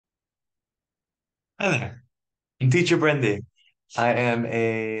Hi there. I'm Teacher Brendy. I am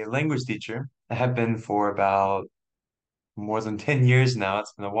a language teacher. I have been for about more than 10 years now.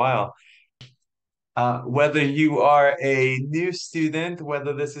 It's been a while. Whether you are a new student,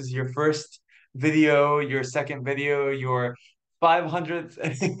 whether this is your first video, your second video, your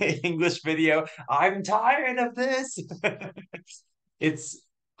 500th English video, I'm tired of this. It's,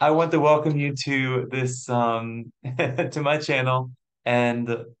 I want to welcome you to this, to my channel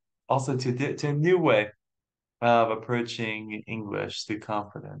and also to a new way of approaching English through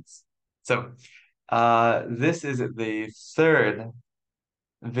confidence. So, this is the third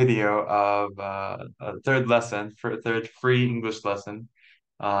video of a third lesson for a third free English lesson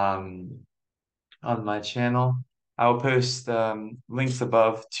um, on my channel. I will post links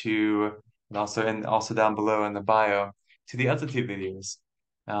above to and also down below in the bio to the other two videos,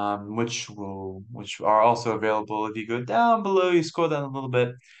 which are also available. If you go down below, you scroll down a little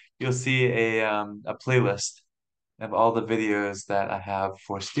bit, you'll see a playlist of all the videos that I have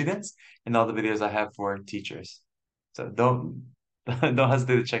for students and all the videos I have for teachers. So don't don't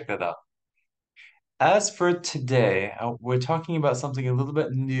hesitate to check that out. As for today, we're talking about something a little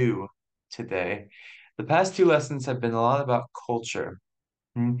bit new today. The past two lessons have been a lot about culture.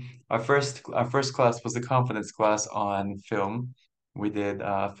 Hmm. Our first class was a confidence class on film. We did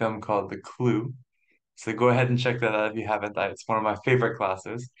a film called The Clue. So go ahead and check that out if you haven't. It's one of my favorite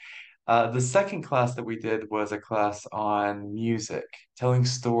classes. The second class that we did was a class on music, telling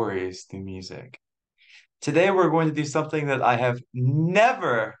stories through music. Today we're going to do something that I have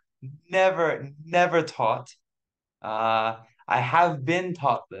never taught. I have been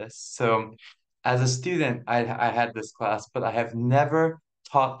taught this. So as a student, I had this class, but I have never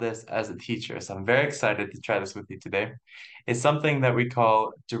taught this as a teacher. So I'm very excited to try this with you today. It's something that we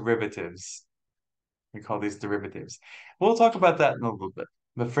call derivatives. We call these derivatives. We'll talk about that in a little bit.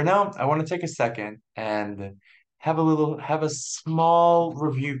 But for now, I want to take a second and have a small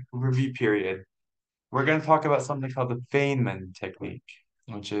review period. We're going to talk about something called the Feynman technique,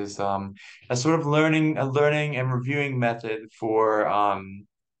 which is a sort of learning and reviewing method for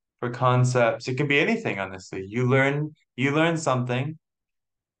concepts. It can be anything, honestly. You learn something,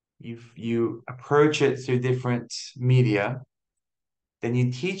 you approach it through different media, then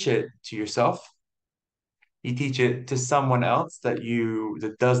you teach it to yourself. You teach it to someone else that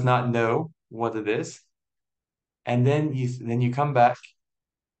does not know what it is, and then you come back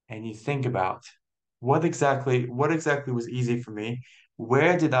and you think about what exactly was easy for me.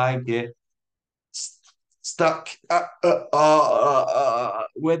 Where did I get stuck?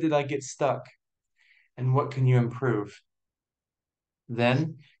 Where did I get stuck? And what can you improve?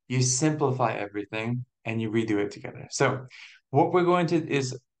 Then you simplify everything and you redo it together. So what we're going to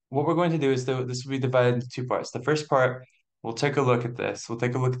do is this will be divided into two parts. The first part, we'll take a look at this. We'll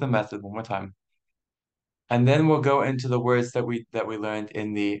take a look at the method one more time. And then we'll go into the words that we learned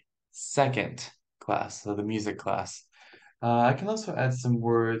in the second class, so the music class. I can also add some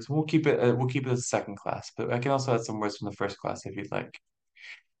words. We'll keep it as a second class, but I can also add some words from the first class if you'd like.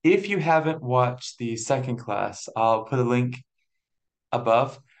 If you haven't watched the second class, I'll put a link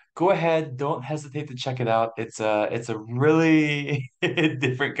above. Go ahead, don't hesitate to check it out. It's a really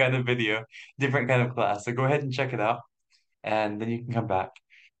different kind of video, different kind of class. So go ahead and check it out, and then you can come back.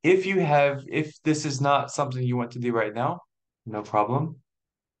 If this is not something you want to do right now, no problem.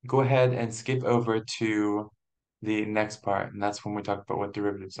 Go ahead and skip over to the next part, and that's when we talk about what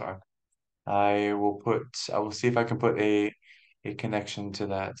derivatives are. I will see if I can put a connection to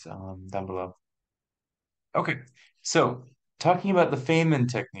that down below. Okay, so talking about the Feynman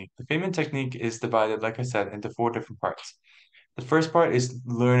technique. The Feynman technique is divided, like I said, into four different parts. The first part is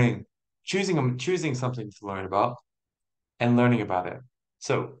learning, choosing something to learn about and learning about it.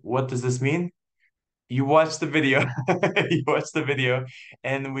 So what does this mean? You watch the video, you watch the video,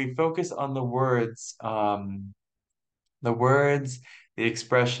 and we focus on the words, the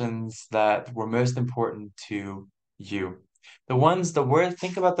expressions that were most important to you. Think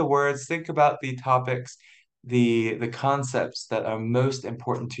about the words, think about the topics, the concepts that are most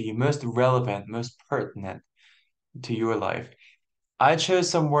important to you, most relevant, most pertinent to your life. I chose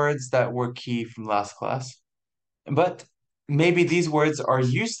some words that were key from last class, but maybe these words are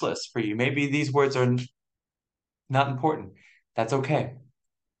useless for you. Maybe these words are not important. That's okay.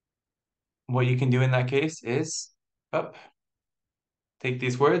 What you can do in that case is up, take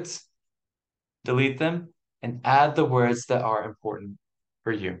these words, delete them, and add the words that are important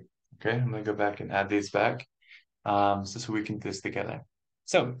for you. Okay, I'm gonna go back and add these back so we can do this together.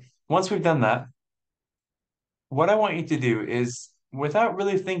 So once we've done that, what I want you to do is without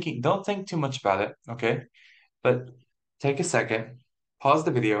really thinking, don't think too much about it, okay? But take a second, pause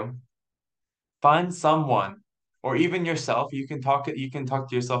the video, Find someone, or even yourself. You can talk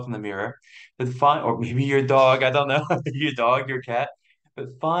to yourself in the mirror, but find, or maybe your dog, I don't know, your dog, your cat,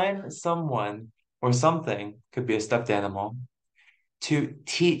 but find someone or something, could be a stuffed animal, to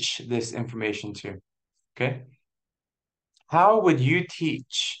teach this information to. Okay? How would you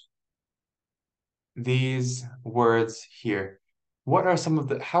teach these words here? What are some of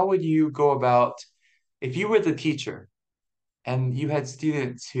the, how would you go about if you were the teacher and you had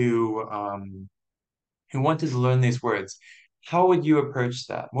students who wanted to learn these words? How would you approach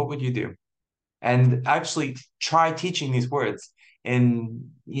that? What would you do? And actually try teaching these words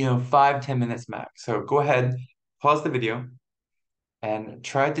in, 5, 10 minutes max. So go ahead, pause the video, and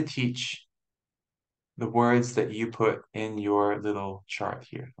try to teach the words that you put in your little chart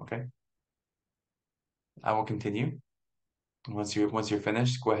here. Okay. I will continue. Once you're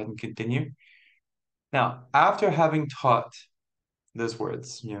finished, go ahead and continue. Now, after having taught those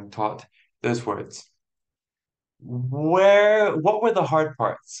words, taught those words, what were the hard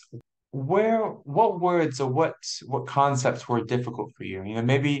parts? What words or what concepts were difficult for you?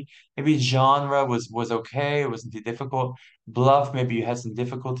 Maybe genre was okay, it wasn't too difficult. Bluff, maybe you had some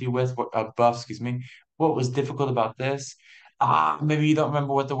difficulty with buff, excuse me. What was difficult about this? Maybe you don't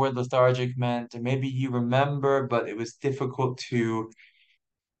remember what the word lethargic meant, or maybe you remember, but it was difficult to,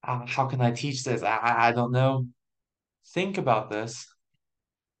 how can I teach this? I don't know. Think about this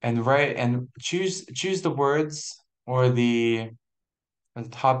and write and choose the words or the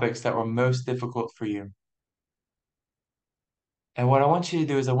topics that were most difficult for you. And what I want you to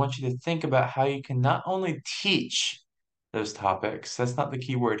do is I want you to think about how you can not only teach those topics, that's not the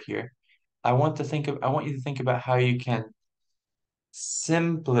key word here. I want you to think about how you can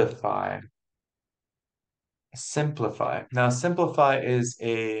simplify. Simplify. Now, simplify is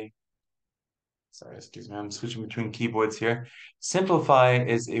a, sorry, excuse me, I'm switching between keyboards here. Simplify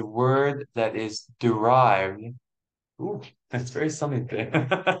is a word that is derived. Ooh, that's very something.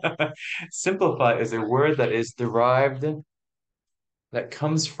 Simplify is a word that is derived, that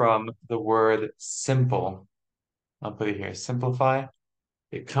comes from the word simple. I'll put it here. Simplify.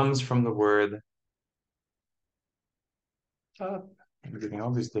 It comes from the word. I'm getting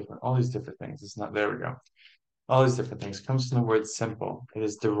all these different things. It's not. There we go. All these different things comes from the word simple. It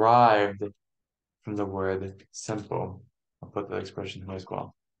is derived from the word simple. I'll put that expression here as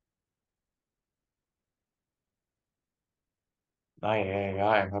well.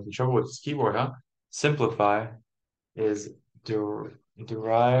 I'm having trouble with this keyboard, huh? Simplify is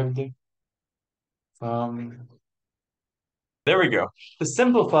derived from. There we go. To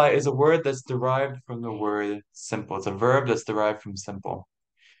simplify is a word that's derived from the word simple. It's a verb that's derived from simple.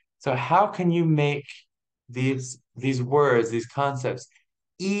 So how can you make these words, these concepts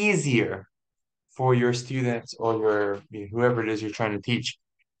easier for your students or whoever it is you're trying to teach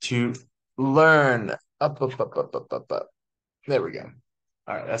to learn? Up. There we go.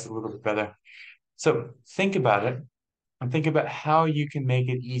 All right, that's a little bit better. So think about it and think about how you can make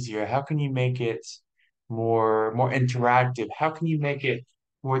it easier. How can you make it more interactive? How can you make it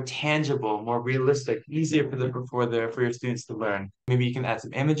more tangible, more realistic, easier for your students to learn? Maybe you can add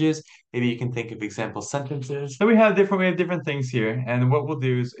some images. Maybe you can think of example sentences. So we have different things here, and what we'll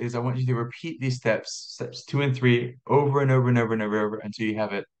do is I want you to repeat these steps 2 and 3, over and over and over and over and over until you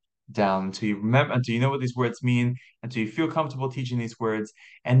have it down, until you remember, until you know what these words mean, until you feel comfortable teaching these words,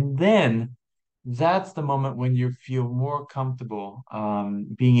 and then that's the moment when you feel more comfortable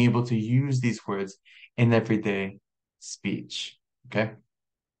being able to use these words in everyday speech. Okay.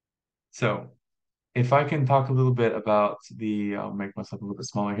 So if I can talk a little bit about I'll make myself a little bit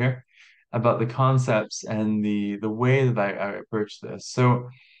smaller here, about the concepts and the way that I approach this. So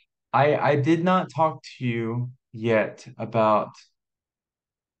I did not talk to you yet about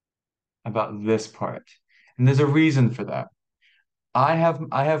this part. And there's a reason for that. I have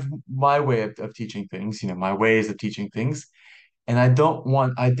my way of teaching things, my ways of teaching things, and I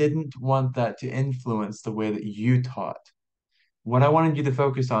didn't want that to influence the way that you taught. What I wanted you to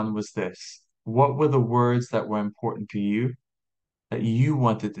focus on was this. What were the words that were important to you, that you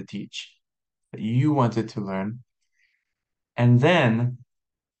wanted to teach, that you wanted to learn? And then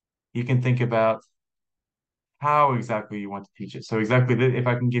you can think about how exactly you want to teach it. So exactly, if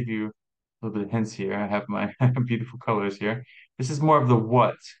I can give you a little bit of hints here, I have my beautiful colors here. This is more of the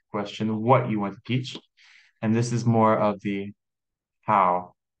what question, what you want to teach. And this is more of the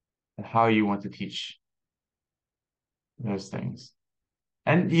how, and how you want to teach those things.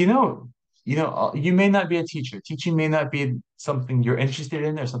 And you may not be a teacher. Teaching may not be something you're interested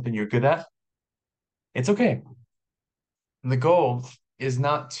in or something you're good at. It's okay. And the goal is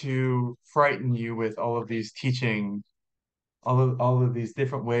not to frighten you with all of these teaching all of these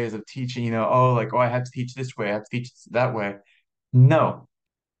different ways of teaching, oh, like, oh, I have to teach this way, I have to teach that way. No.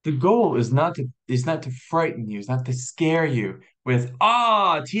 The goal is not to frighten you, it's not to scare you with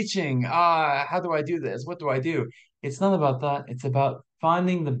teaching, how do I do this? What do I do? It's not about that. It's about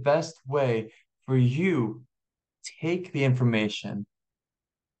finding the best way for you take the information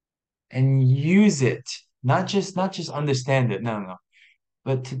and use it, not just understand it. No, no,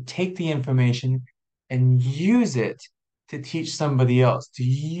 but to take the information and use it to teach somebody else, to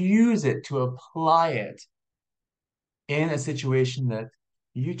use it to apply it in a situation that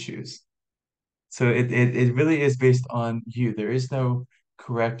you choose. So it really is based on you. There is no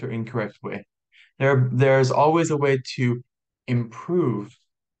correct or incorrect way. There's always a way to improve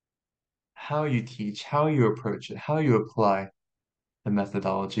how you teach, how you approach it, how you apply the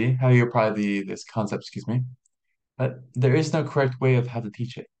methodology, how you apply this concept, excuse me. But there is no correct way of how to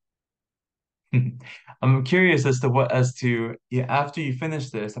teach it. I'm curious as to yeah, after you finish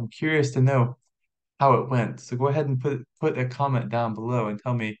this, I'm curious to know how it went. So go ahead and put a comment down below and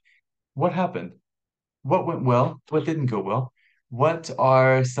tell me what happened. What went well? What didn't go well? What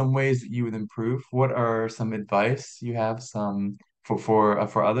are some ways that you would improve? What are some advice you have some for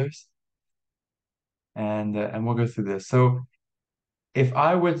others? And we'll go through this. So if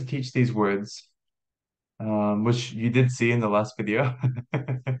I were to teach these words, which you did see in the last video,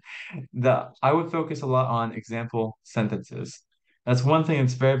 that I would focus a lot on example sentences. That's one thing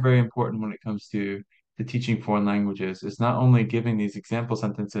that's very, very important when it comes to teaching foreign languages, is not only giving these example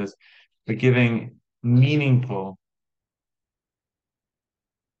sentences, but giving meaningful,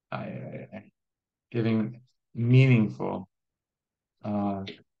 giving meaningful uh,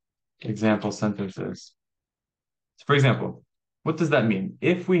 example sentences. So for example, what does that mean?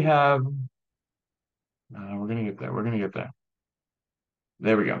 If we have, we're gonna get there. We're gonna get there.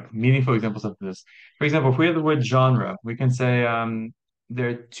 There we go. Meaningful example sentences. For example, if we have the word genre, we can say there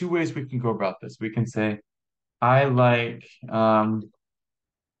are two ways we can go about this. We can say I like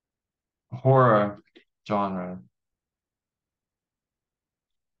horror genre.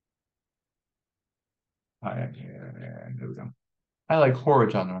 There we go. I like horror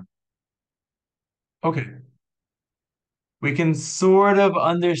genre. Okay. We can sort of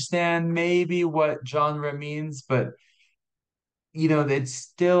understand maybe what genre means, but it's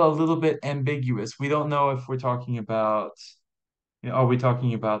still a little bit ambiguous. We don't know if we're talking about, are we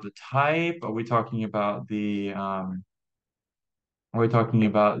talking about the type? Are we talking about the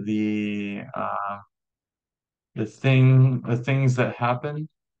things that happen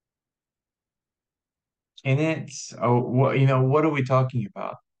in it? Oh, what are we talking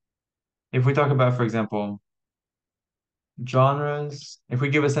about? If we talk about, for example, genres, if we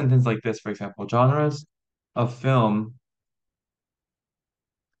give a sentence like this, for example, genres of film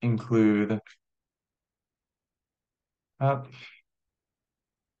include, uh,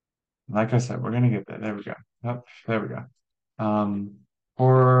 like I said, we're gonna get there. There we go. There we go.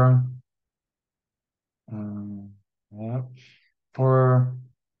 Horror, um, yep, horror,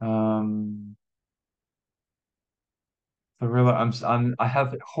 um, thriller. I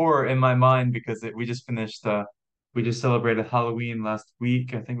have horror in my mind because we just celebrated Halloween last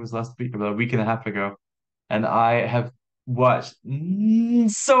week. I think it was last week, about a week and a half ago, and I have watched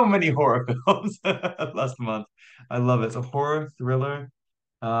so many horror films last month. I love it. So horror, thriller,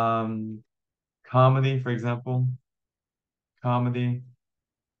 um, comedy, for example, comedy.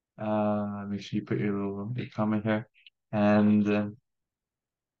 Make sure you put your comment here, and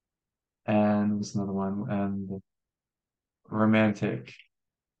and what's another one? And romantic,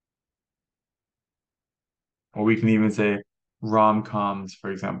 or we can even say rom-coms,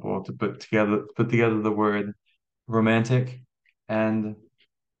 for example, to put together the word romantic and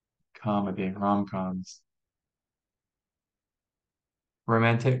comedy, rom-coms,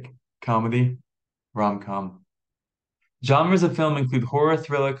 romantic, comedy, rom-com. Genres of film include horror,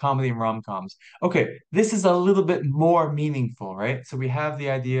 thriller, comedy, and rom-coms. Okay, this is a little bit more meaningful, right? So we have the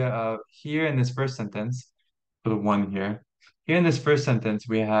idea of here in this first sentence, for the one here. Here in this first sentence,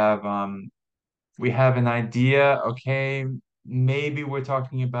 we have an idea, okay, maybe we're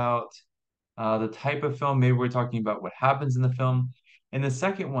talking about the type of film, maybe we're talking about what happens in the film. In the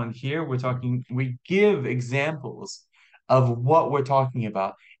second one here, we give examples of what we're talking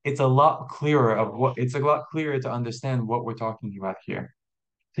about. It's a lot clearer to understand what we're talking about here.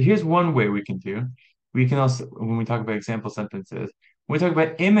 So here's one way we can do. We can also, when we talk about example sentences, when we talk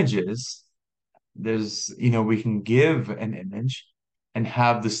about images, we can give an image and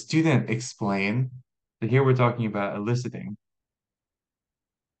have the student explain. So here we're talking about eliciting.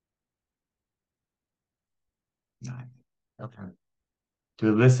 Nine. Okay. To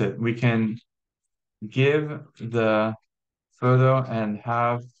elicit, we can give the photo and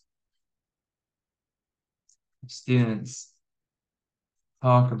have students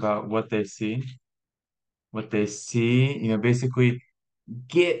talk about what they see, basically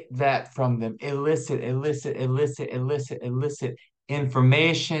get that from them, elicit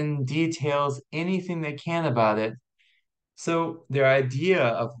information, details, anything they can about it. So their idea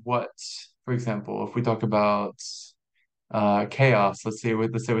of what, for example, if we talk about chaos, let's say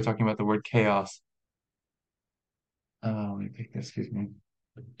we're talking about the word chaos. Let me pick this, excuse me.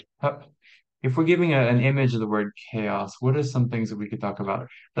 Uh, If we're giving an image of the word chaos, what are some things that we could talk about?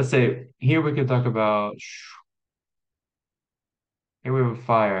 Let's say here we could talk about, here we have a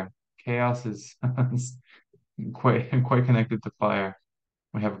fire. Chaos is is quite connected to fire.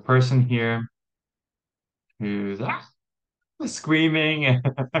 We have a person here who's screaming.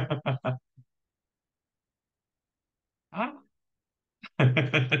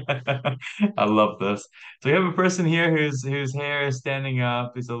 I love this. So we have a person here whose hair is standing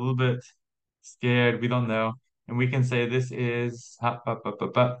up, is a little bit scared. We don't know, and we can say this is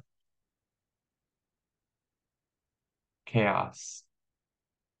chaos.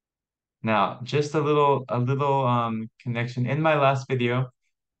 Now, just a little connection. In my last video,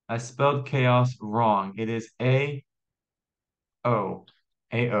 I spelled chaos wrong. It is A-O,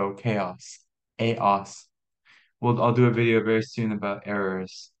 A-O, chaos, A-os. Well, I'll do a video very soon about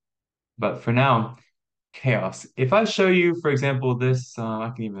errors. But for now, chaos. If I show you, for example, this,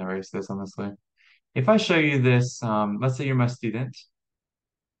 I can even erase this, honestly. If I show you this, let's say you're my student,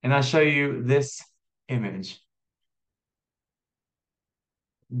 and I show you this image,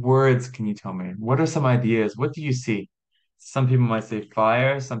 words, can you tell me? What are some ideas? What do you see? Some people might say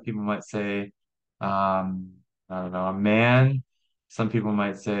fire. Some people might say, um, I don't know, a man. Some people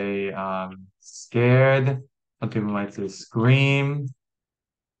might say scared. Some people might say scream.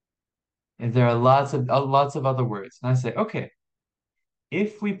 And there are lots of other words. And I say, okay,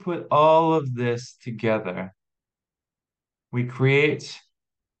 if we put all of this together, we create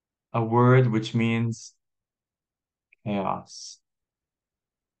a word which means chaos.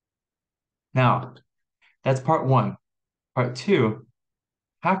 Now, that's part one. Part two,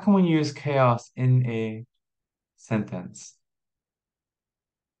 how can we use chaos in a sentence?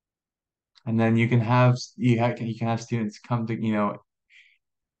 And then you can have students come to,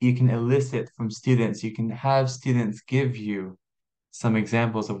 you can elicit from students, you can have students give you some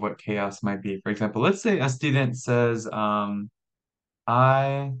examples of what chaos might be. For example, let's say a student says,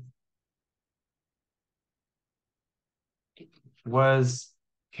 I was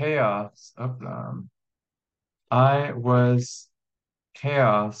chaos. I was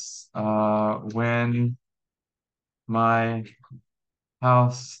chaos when my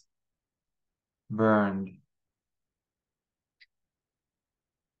house burned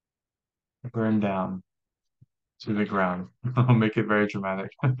burned down to the ground. I'll make it very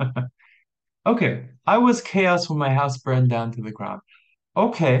dramatic. Okay, I was chaos when my house burned down to the ground.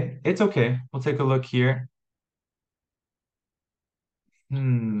 Okay, it's okay. We'll take a look here.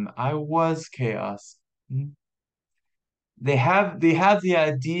 I was chaos. Hmm. They have the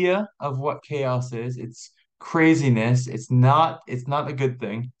idea of what chaos is. It's craziness. It's not a good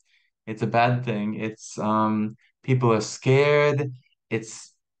thing. It's a bad thing. It's people are scared.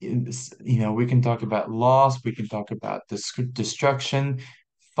 We can talk about loss, we can talk about destruction,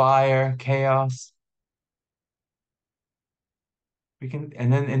 fire, chaos.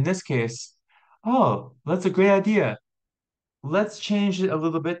 And then in this case, oh, that's a great idea. Let's change it a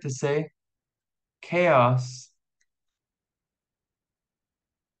little bit to say chaos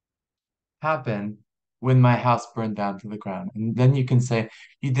happened when my house burned down to the ground. And then you can say,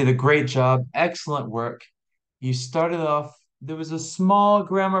 you did a great job, excellent work. You started off, there was a small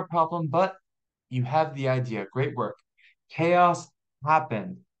grammar problem, but you have the idea. Great work. Chaos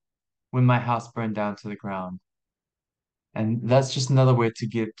happened when my house burned down to the ground. And that's just another way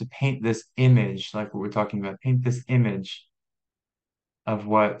to paint this image, like what we're talking about, paint this image of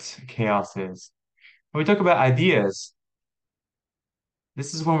what chaos is. When we talk about ideas,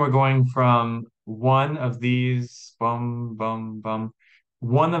 this is when we're going from one of these, one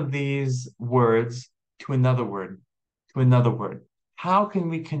of these words to another word, to another word. How can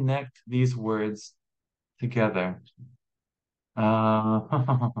we connect these words together? We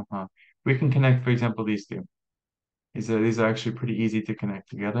can connect, for example, these two. These are actually pretty easy to connect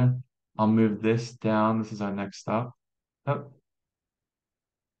together. I'll move this down. This is our next stop. Oh,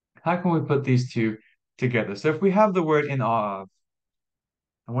 how can we put these two together? So if we have the word in awe of,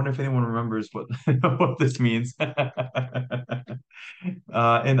 I wonder if anyone remembers what what this means. In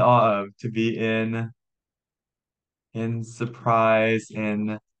awe of, to be in surprise,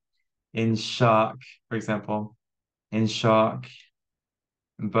 in shock, for example. in shock,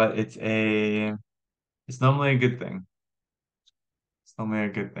 but it's normally a good thing. It's normally a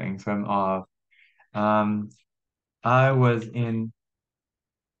good thing. So I'm awe. Um, I was in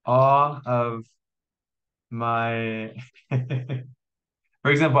awe of my,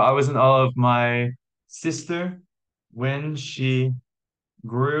 for example, I was in awe of my sister when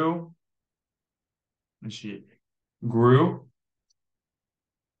grew, when she grew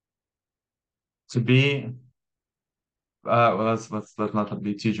to be, well, let's not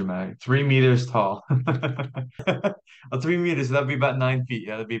be too dramatic. 3 meters tall. 3 meters, that'd be about 9 feet.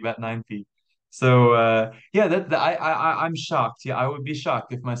 Yeah, that'd be about 9 feet. So yeah, I'm shocked. Yeah, I would be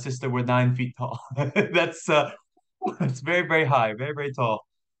shocked if my sister were 9 feet tall. That's that's very, very high, very, very tall.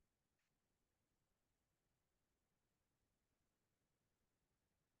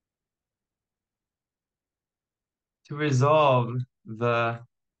 To resolve the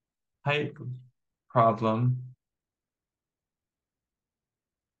height problem,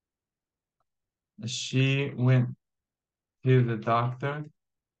 she went to the doctor,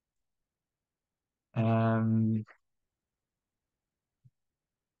 and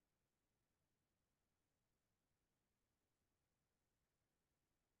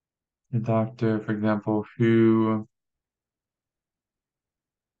the doctor, for example, who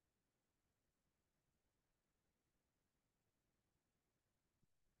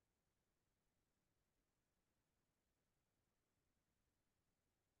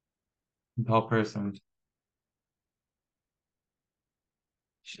tall person.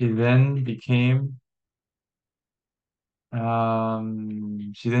 She then became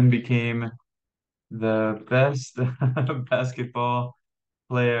the best basketball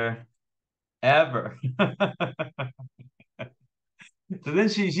player ever. So then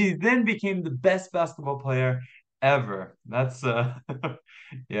she then became the best basketball player ever. That's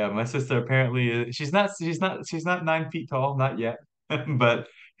yeah, my sister apparently she's not 9 feet tall, not yet. But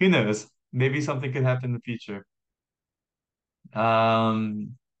who knows? Maybe something could happen in the future.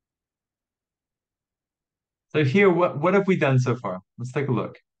 Um, so here, what have we done so far? Let's take a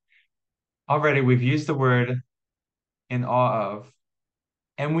look. Already we've used the word in awe of,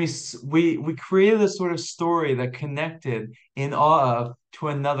 and we created a sort of story that connected in awe of to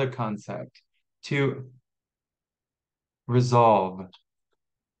another concept, to resolve,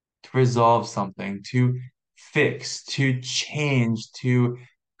 to resolve something, to fix, to change, to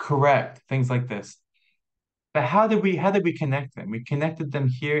correct, things like this. But how did we connect them? We connected them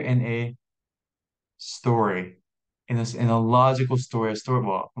here in a story, in a logical story,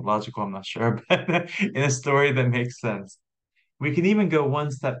 well, logical, I'm not sure, but in a story that makes sense. We can even go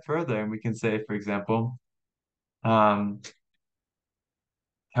one step further and we can say, for example, um,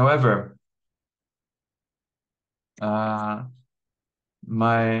 however, uh,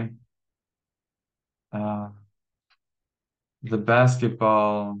 my uh, the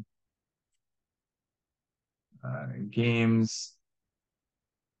basketball games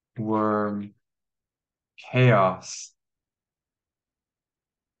were chaos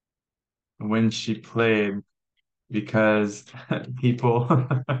when she played because people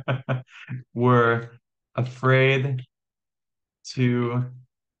were afraid to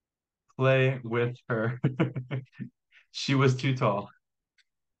play with her. She was too tall,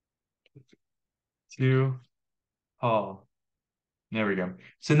 too tall. There we go.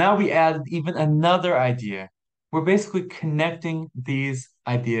 So now we added even another idea. We're basically connecting these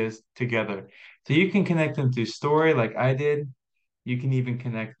ideas together. So you can connect them through story like I did. You can even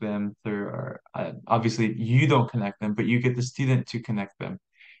connect them through, or obviously you don't connect them, but you get the student to connect them.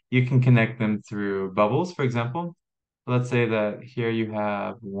 You can connect them through bubbles, for example. Let's say that here you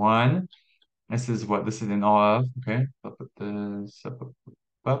have one. This is what this is in awe of. Okay, I'll put this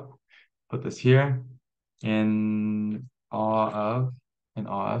up, put this here in awe of, in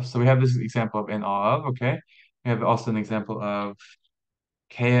awe of. So we have this example of in awe of. Okay, we have also an example of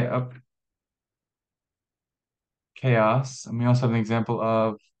chaos, chaos, and we also have an example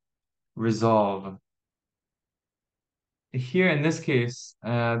of resolve. Here in this case,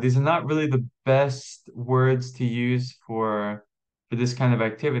 these are not really the best words to use for this kind of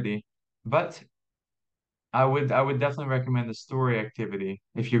activity, but I would definitely recommend the story activity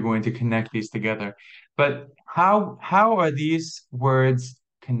if you're going to connect these together. But how are these words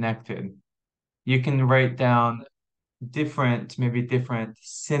connected? You can write down maybe different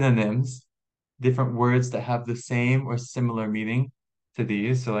synonyms, different words that have the same or similar meaning to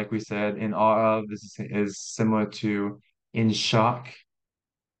these. So like we said, in awe of, is similar to in shock.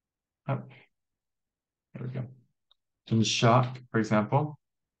 Oh, there we go. In shock, for example.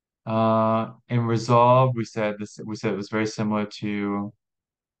 In resolve, we said it was very similar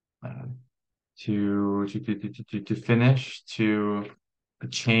uh, to finish, to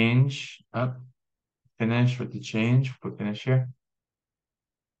change, up, finish with the change, put finish here.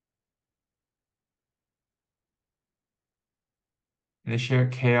 Finish here,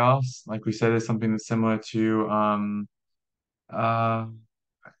 chaos, like we said, is something that's similar to uh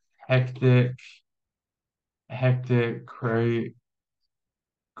hectic, hectic, crazy,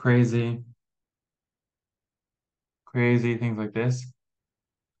 crazy, things like this.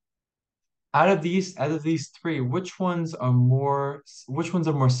 Out of these three, which ones are more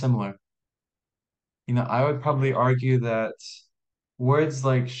similar? You know, I would probably argue that words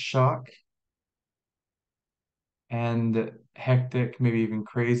like shock and hectic, maybe even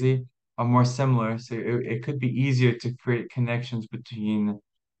crazy, are more similar. So it could be easier to create connections between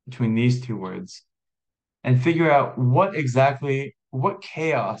these two words and figure out what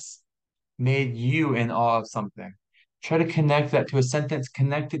chaos made you in awe of something. Try to connect that to a sentence,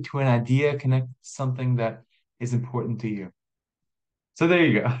 connect it to an idea, connect something that is important to you. So there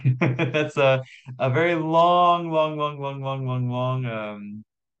you go. That's a very long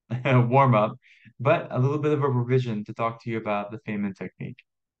warm up, but a little bit of a revision to talk to you about the Feynman technique.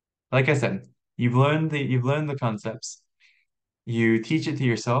 Like I said, you've learned the concepts. You teach it to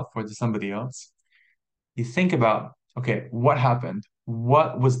yourself or to somebody else. You think about, okay, what happened?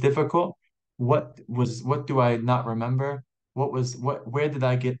 What was difficult? What do I not remember? Where did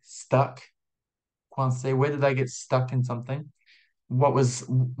I get stuck? Say, where did I get stuck in something? What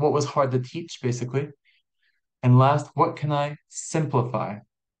was hard to teach, basically? And last, what can I simplify?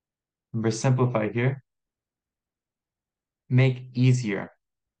 Remember, simplify here. Make easier.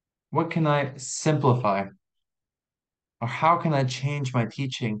 What can I simplify? Or how can I change my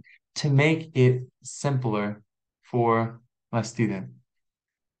teaching to make it simpler for my student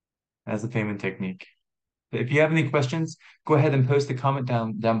as a payment technique? If you have any questions, go ahead and post a comment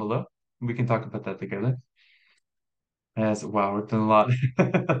down below. We can talk about that together. As wow, we've done a lot.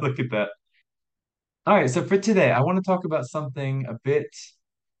 Look at that. All right, so for today, I want to talk about something a bit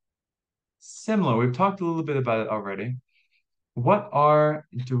similar. We've talked a little bit about it already. What are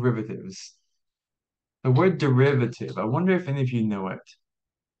derivatives? The word derivative, I wonder if any of you know it.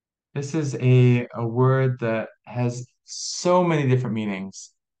 This is a word that has so many different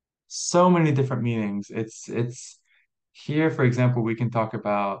meanings. So many different meanings. It's here, for example, we can talk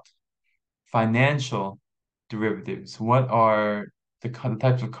about financial derivatives. What are the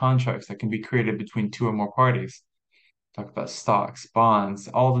types of contracts that can be created between two or more parties? Talk about stocks, bonds,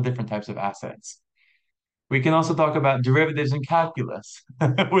 all the different types of assets. We can also talk about derivatives in calculus,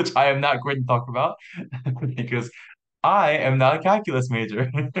 which I am not going to talk about because I am not a calculus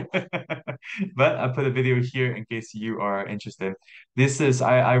major. But I put a video here in case you are interested.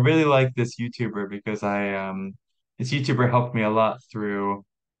 I really like this YouTuber because this YouTuber helped me a lot through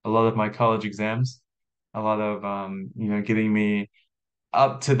a lot of my college exams, a lot of getting me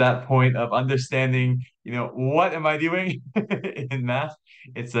up to that point of understanding, what am I doing in math?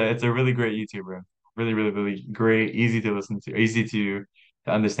 It's a really great YouTuber. Really, really, really great, easy to listen to, easy to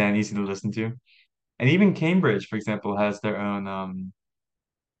understand, easy to listen to. And even Cambridge, for example, has their own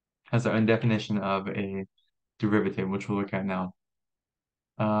definition of a derivative, which we'll look at now.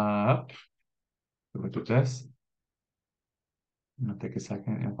 Look at this. I'm gonna take a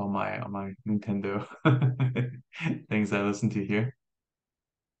second if on my Nintendo things I listen to here.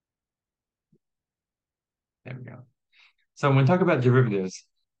 There we go. So when we talk about derivatives,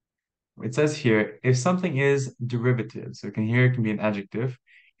 it says here, if something is derivative, so it can be an adjective,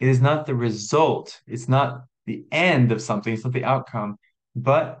 it is not the result, it's not the end of something, it's not the outcome,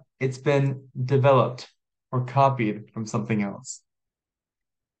 but it's been developed or copied from something else.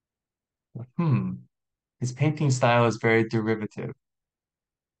 Hmm. His painting style is very derivative.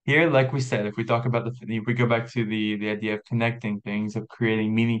 Here, like we said, if we talk about if we go back to the idea of connecting things, of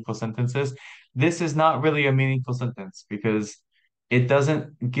creating meaningful sentences, this is not really a meaningful sentence because it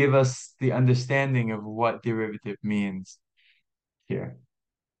doesn't give us the understanding of what derivative means here.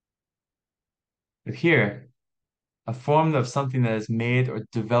 But here, a form of something that is made or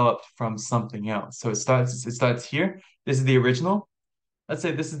developed from something else. So it starts here. This is the original. Let's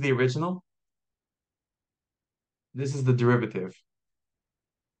say this is the original. This is the derivative.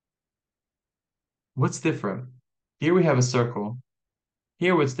 What's different? Here we have a circle.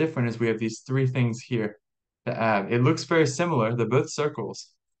 Here, what's different is we have these three things here to add. It looks very similar. They're both circles.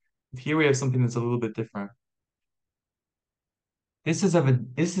 But here we have something that's a little bit different. This is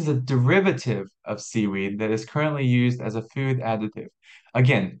a derivative of seaweed that is currently used as a food additive.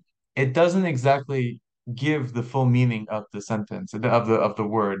 Again, it doesn't exactly give the full meaning of the sentence, of the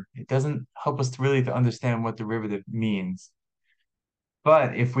word. It doesn't help us to really understand what derivative means.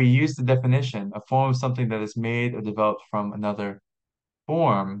 But if we use the definition, a form of something that is made or developed from another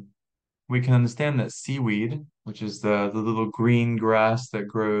form, we can understand that seaweed, which is the little green grass that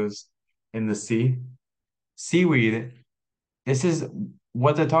grows in the sea, seaweed, this is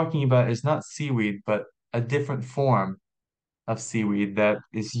what they're talking about is not seaweed, but a different form of seaweed that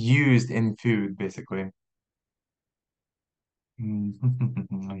is used in food, basically.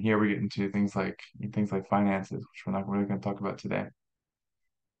 Here we get into things like finances, which we're not really going to talk about today.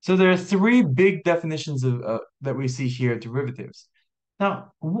 So there are three big definitions of that we see here, derivatives.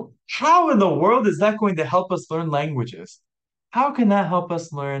 Now, how in the world is that going to help us learn languages? How can that help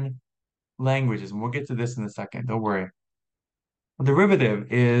us learn languages? And we'll get to this in a second. Don't worry. A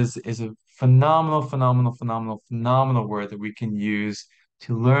derivative is a phenomenal word that we can use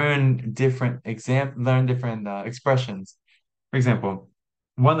to learn different expressions. For example,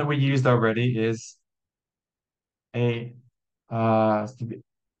 one that we used already is a to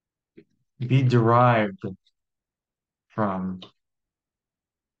be derived from.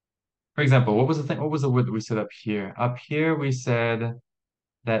 For example, what was the thing? What was the word that we said up here? Up here we said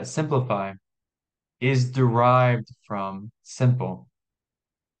that simplify is derived from simple.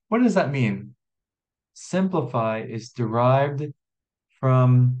 What does that mean? Simplify is derived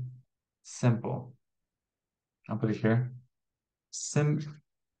from simple. I'll put it here. Sim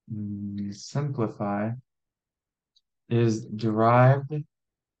Simplify is derived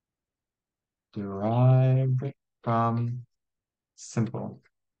from simple.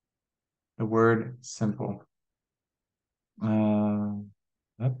 The word simple. Uh,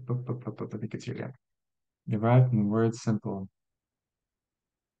 I think it's here. Yeah. Derived from the word simple.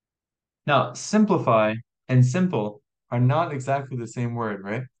 Now, simplify and simple are not exactly the same word,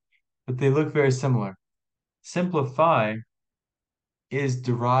 right? But they look very similar. Simplify is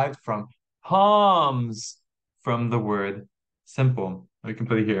derived from, comes from the word simple. We can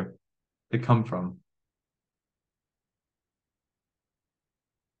put it here. They come from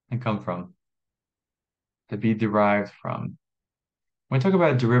and come from. To be derived from. When we talk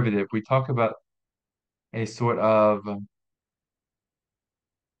about a derivative, we talk about a sort of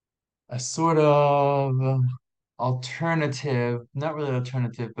a sort of alternative, not really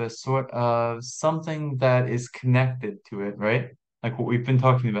alternative, but sort of something that is connected to it, right? Like what we've been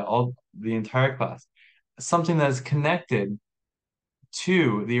talking about all the entire class. Something that is connected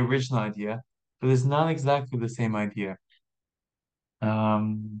to the original idea, but is not exactly the same idea.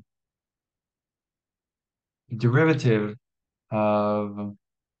 Um, Derivative of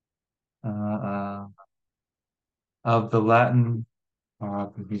uh, of the Latin,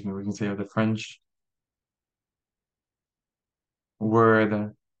 excuse me, we can say of the French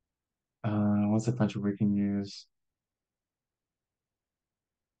word. What's the French word we can use?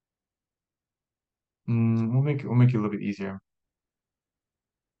 We'll make it a little bit easier.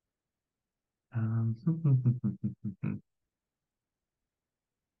 Um,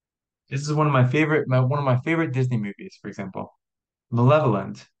 this is one of my favorite Disney movies, for example.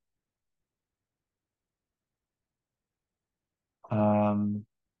 Malevolent um,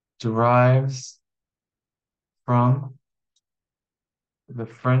 derives from the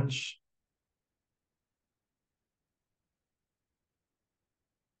French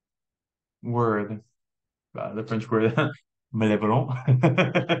word, malevolent,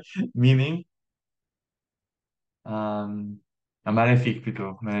 meaning um, maléfique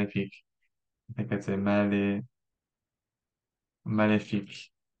plutôt, maléfique. I think I'd say maléfique,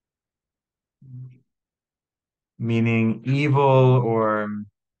 meaning evil or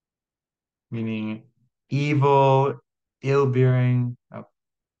meaning evil, ill-bearing,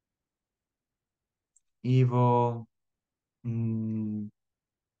 evil, what can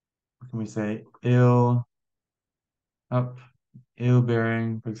we say? Up,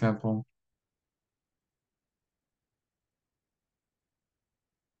 ill-bearing, for example.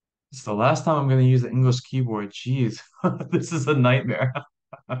 It's the last time I'm going to use the English keyboard. Jeez, this is a nightmare.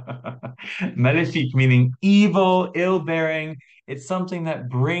 Malefic meaning evil, ill-bearing. It's something that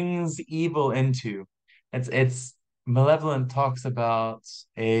brings evil into. It's malevolent talks about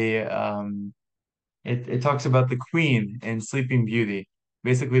it talks about the queen in Sleeping Beauty.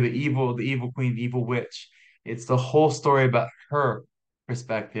 Basically the evil queen, the evil witch. It's the whole story about her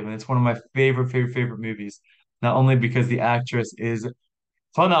perspective, and it's one of my favorite movies. Not only because the actress is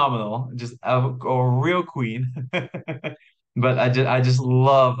phenomenal, just a real queen. But I just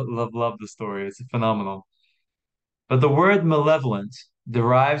love the story. It's phenomenal. But the word malevolent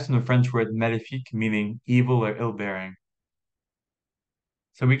derives from the French word maléfique, meaning evil or ill-bearing.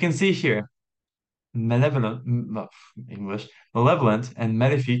 So we can see here, malevolent, English, malevolent and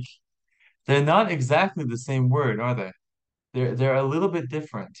maléfique, they're not exactly the same word, are they? they're a little bit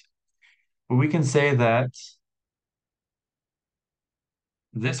different. But we can say that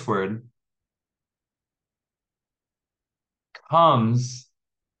this word comes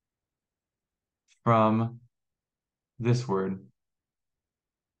from this word.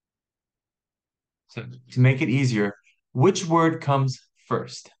 So to make it easier, which word comes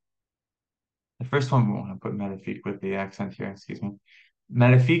first? The first one we want to put magnifique with the accent here, excuse me.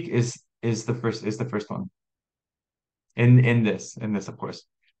 Magnifique is the first one in this of course.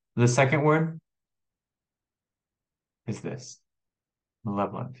 The second word is this,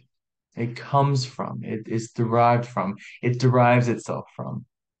 malevolent. It comes from, it is derived from, it derives itself from.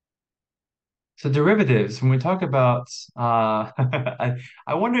 So derivatives, when we talk about I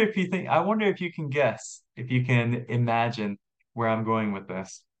wonder if you can guess, if you can imagine where I'm going with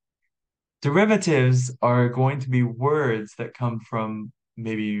this. Derivatives are going to be words that come from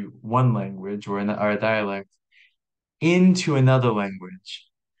maybe one language or a dialect into another language.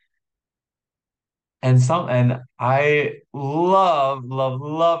 And I love, love,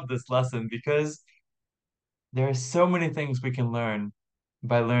 love this lesson because there are so many things we can learn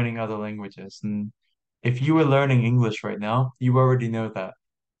by learning other languages. And if you are learning English right now, you already know that.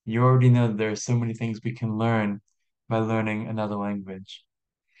 You already know that there are so many things we can learn by learning another language.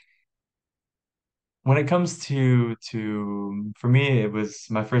 When it comes to for me, it was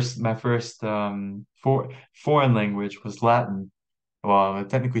my first foreign language was Latin. Well,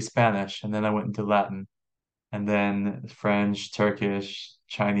 technically Spanish, and then I went into Latin, and then French, Turkish,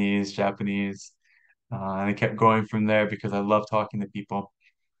 Chinese, Japanese, and I kept going from there because I love talking to people.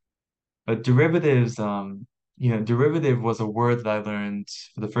 But derivatives, derivative was a word that I learned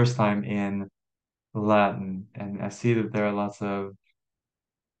for the first time in Latin, and I see there are lots of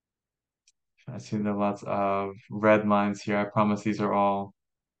red lines here. I promise these are all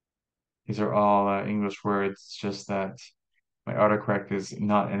English words. It's just that my autocorrect is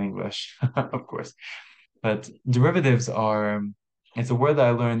not in English, of course. But derivatives are, it's a word that I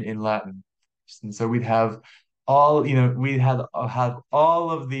learned in Latin. And so we'd have all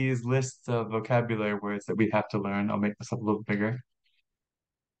of these lists of vocabulary words that we'd have to learn. I'll make this up a little bigger.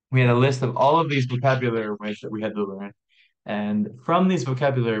 We had a list of all of these vocabulary words that we had to learn. And from these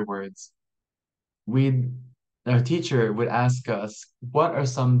vocabulary words, we'd our teacher would ask us, what are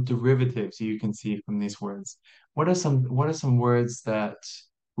some derivatives you can see from these words? What are some words that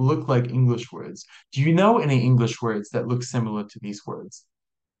look like English words? Do you know any English words that look similar to these words?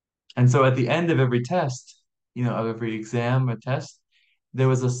 And so at the end of every test, of every exam or test, there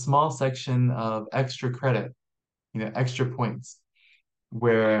was a small section of extra credit, extra points,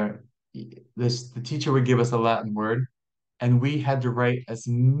 where the teacher would give us a Latin word, and we had to write as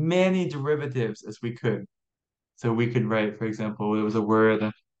many derivatives as we could. So we could write, for example, there was a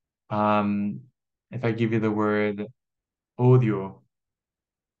word, um, if I give you the word odio,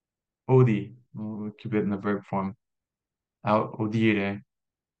 odi, we'll keep it in the verb form. Odire,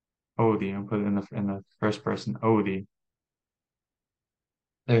 odi, and put it in the first person, odi.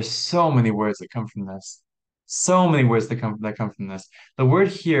 There's so many words that come from this. So many words that come from this. The word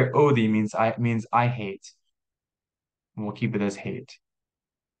here, odi, means I hate. And we'll keep it as hate.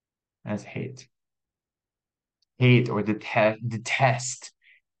 Hate or detest,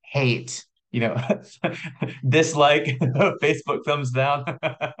 hate, dislike, Facebook thumbs down.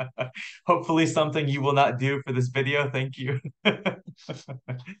 Hopefully something you will not do for this video. Thank you.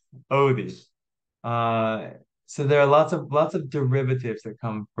 Odi. Uh, so there are lots of derivatives that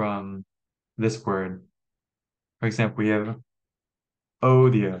come from this word. For example, we have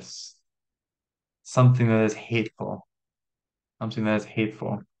odious, something that is hateful, something that is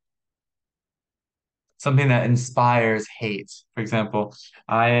hateful, something that inspires hate. For example,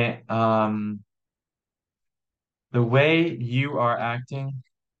 the way you are acting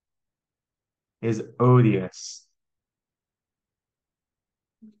is odious.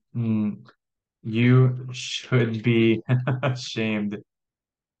 Mm, you should be ashamed.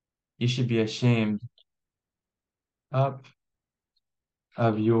 You should be ashamed up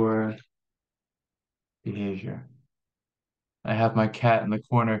of your behavior. I have my cat in the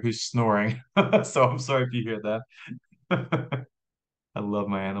corner who's snoring, so I'm sorry if you hear that. I love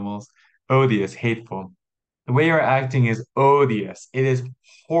my animals. Odious, hateful. The way you're acting is odious. It is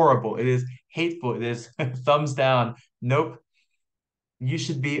horrible. It is hateful. It is thumbs down. Nope. You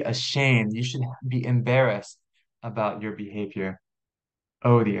should be ashamed. You should be embarrassed about your behavior.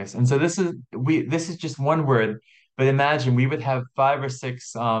 Odious. And so this is just one word, but imagine we would have five or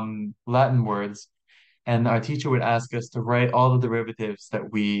six Latin words, and our teacher would ask us to write all the derivatives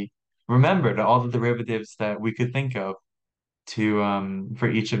that we remembered, all the derivatives that we could think of to for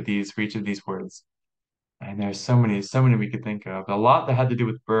each of these words. And there's so many we could think of. A lot that had to do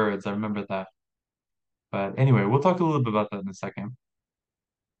with birds. I remember that. But anyway, we'll talk a little bit about that in a second.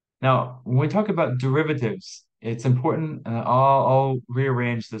 Now, when we talk about derivatives, it's important, and I'll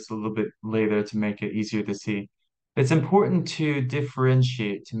rearrange this a little bit later to make it easier to see. It's important to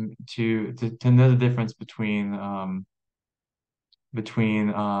differentiate, to know the difference between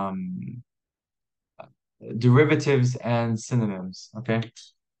derivatives and synonyms. Okay,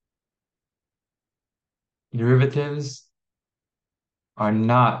 derivatives are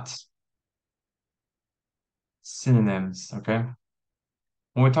not synonyms. Okay,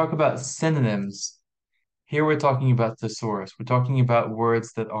 when we talk about synonyms, here we're talking about the source. We're talking about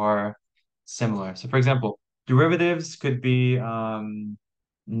words that are similar. So, for example, derivatives could be mm,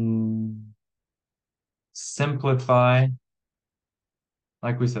 simplify.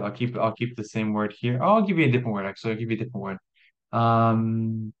 Like we said, I'll keep the same word here. Oh, I'll give you a different word, actually. I'll give you a different word.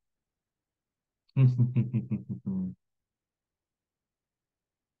 Um,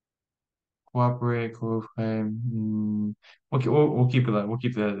 cooperate, cooperate. We'll keep it. We'll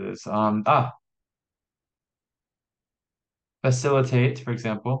keep that as facilitate, for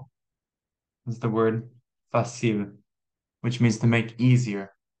example, is the word facile, which means to make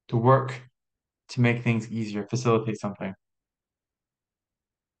easier, to work, to make things easier, facilitate something.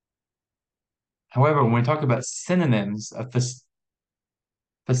 However, when we talk about synonyms,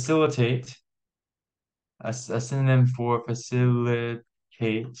 facilitate, a synonym for facilitate,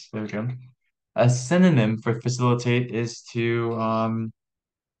 there we go. A synonym for facilitate is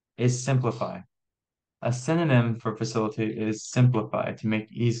simplify. A synonym for facilitate is simplify, to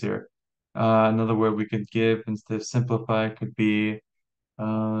make easier. Another word we could give instead of simplify could be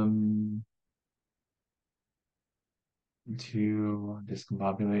um, to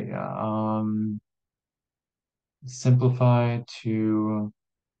discombobulate. Yeah. Simplify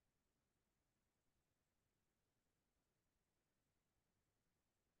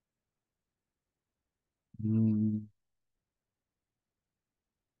mm,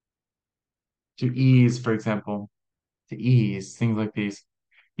 to ease, for example, to ease, things like these.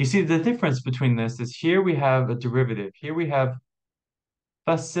 You see, the difference between this is here we have a derivative. Here we have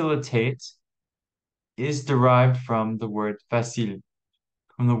facilitate is derived from the word facile,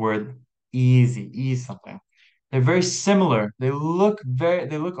 from the word easy, ease something. They're very similar. They look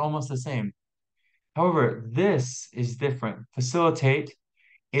almost the same. However, this is different. Facilitate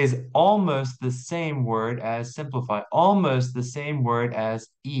is almost the same word as simplify, almost the same word as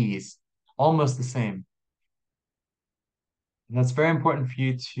ease, almost the same. And that's very important for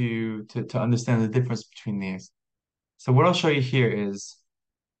you to understand the difference between these. So what I'll show you here is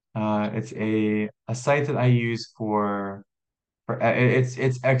it's a site that I use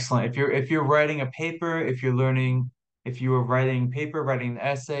it's excellent. If you're writing a paper, if you are writing paper, writing an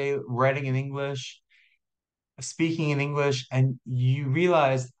essay, writing in English, speaking in English, and you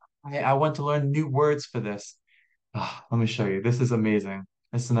realize I want to learn new words for this. Let me show you. This is amazing.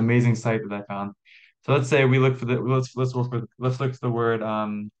 This is an amazing site that I found. So let's say we look for the let's look for the word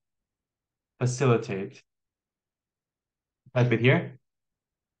facilitate. Type it here.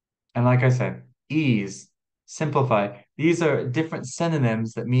 And like I said, ease, simplify. These are different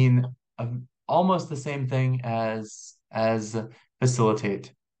synonyms that mean almost the same thing as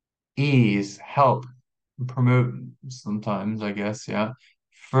facilitate. Ease, help, promote sometimes, I guess, yeah.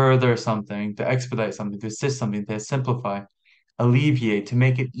 Further something, to expedite something, to assist something, to simplify, alleviate, to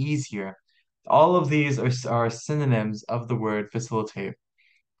make it easier. All of these are synonyms of the word facilitate.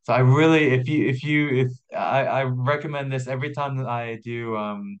 So I really, if I recommend this every time that I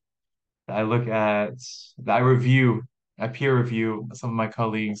look at, I review, I peer review some of my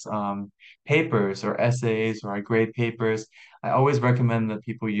colleagues' papers or essays, or I grade papers. I always recommend that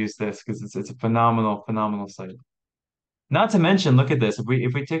people use this because it's a phenomenal site. Not to mention, look at this. If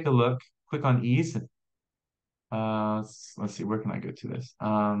we take a look, click on ease. Let's see, where can I go to this?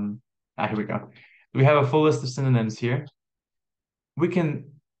 Here we go. We have a full list of synonyms here. We can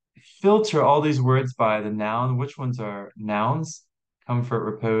filter all these words by the noun. Which ones are nouns? Comfort,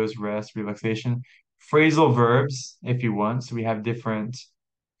 repose, rest, relaxation. Phrasal verbs, if you want. So we have different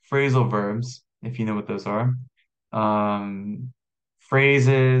phrasal verbs, if you know what those are. Um,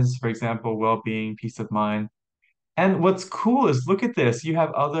 phrases, for example, well-being, peace of mind. And what's cool is look at this. You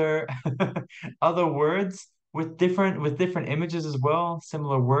have other other words with different images as well,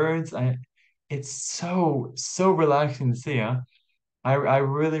 similar words. It's so relaxing to see, huh? I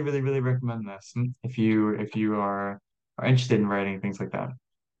really recommend this if you are interested in writing things like that.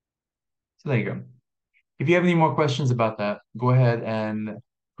 So there you go. If you have any more questions about that, go ahead and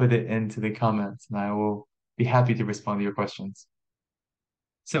put it into the comments, and I will be happy to respond to your questions.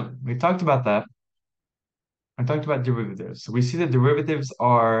 So we talked about that. I talked about derivatives. So we see that derivatives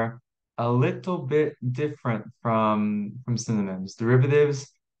are a little bit different from synonyms.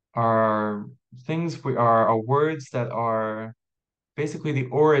 Derivatives are things we are words that are basically the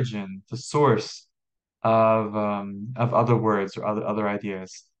origin, the source of other words or other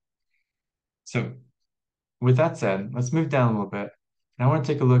ideas. So with that said, let's move down a little bit. And I want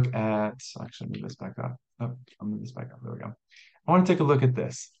to take a look at, actually, move this back up. Oh, I'll move this back up. There we go. I want to take a look at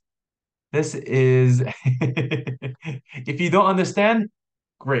this. This is, if you don't understand,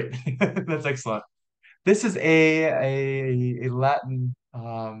 great. That's excellent. This is a Latin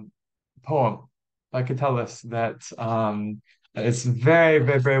poem by Catullus that is very,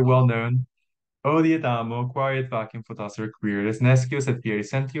 very, very well known. Odiat amo, quae facem potassere queer, nescius et fieri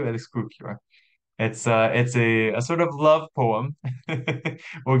sentio et excrucior. It's a sort of love poem.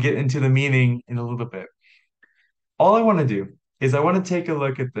 We'll get into the meaning in a little bit. All I want to do is I want to take a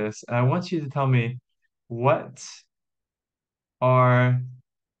look at this, and I want you to tell me what are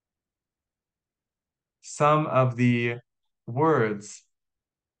some of the words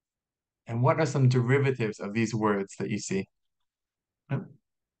and what are some derivatives of these words that you see. Oh,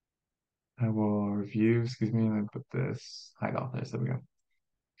 I will review, excuse me, let me put this, hide all this, there we go.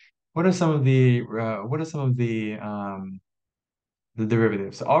 What are some of the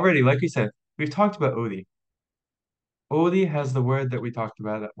derivatives? Already, like we said, we've talked about Odie. Odie has the word that we talked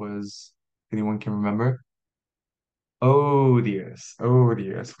about that was, if anyone can remember, odious,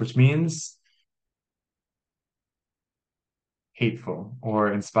 odious, which means hateful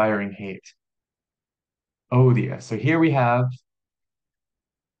or inspiring hate. Odious. So here we have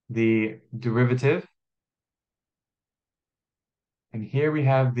the derivative, and here we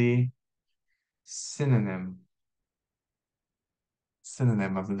have the synonym,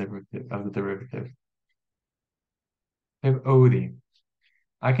 synonym of the derivative. We have Odie.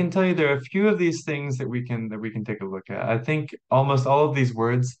 I can tell you there are a few of these things that we can take a look at. I think almost all of these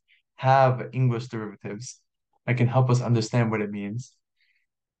words have English derivatives that can help us understand what it means.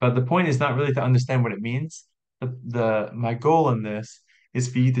 But the point is not really to understand what it means. The my goal in this is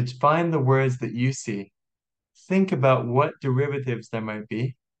for you to find the words that you see, think about what derivatives there might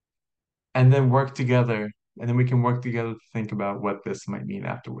be, and then work together. And then we can work together to think about what this might mean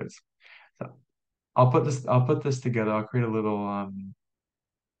afterwards. So I'll put this together. I'll create a little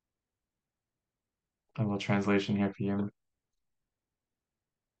translation here for you.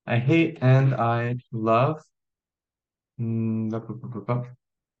 I hate and I love.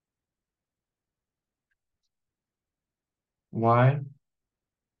 Why?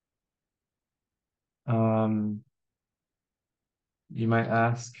 Um, you might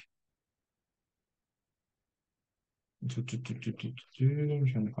ask. I'm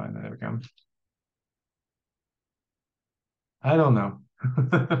trying to find that. There we go. I don't know.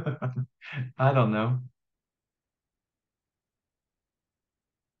 I don't know.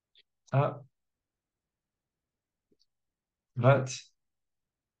 Uh, but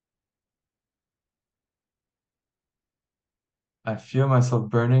I feel myself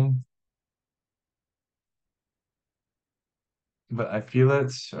burning, but I feel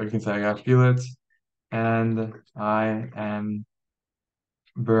it, or you can say I feel it, and I am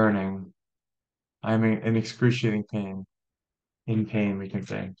burning. I'm in excruciating pain. In pain, we can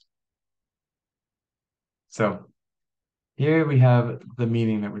say. So here we have the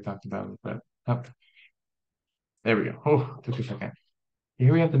meaning that we talked about. But oh, there we go. Oh, took a second.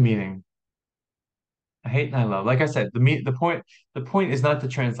 Here we have the meaning. I hate and I love. Like I said, the point is not to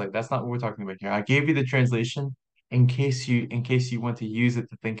translate. That's not what we're talking about here. I gave you the translation in case you want to use it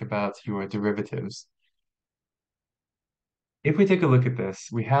to think about your derivatives. If we take a look at this,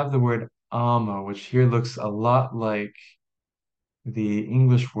 we have the word amo, which here looks a lot like the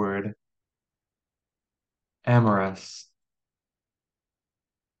English word amorous.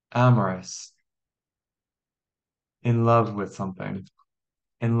 Amorous. In love with something.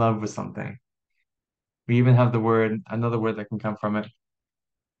 In love with something. We even have the word, another word that can come from it.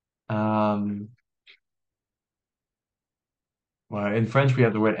 Um, well, in French, we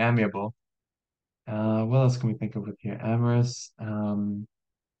have the word amiable. What else can we think of with here? Amorous. And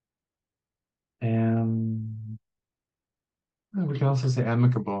we can also say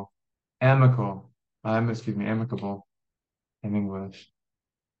amicable. Amicable. Excuse me, amicable in English.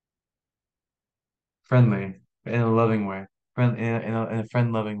 Friendly, in a loving way. In a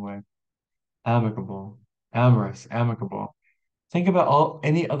friend-loving way. Amicable. Amorous. Amicable. Think about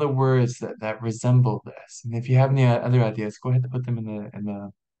any other words that resemble this. And if you have any other ideas, go ahead and put them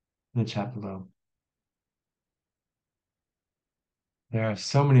in the chat below. There are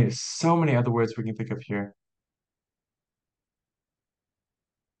so many other words we can think of here.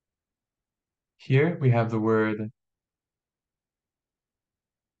 Here we have the word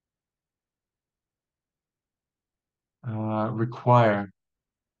require,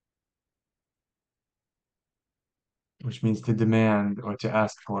 which means to demand or to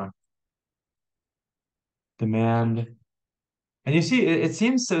ask for. Demand. And you see, it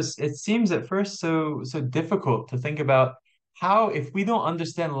seems at first so difficult to think about how, if we don't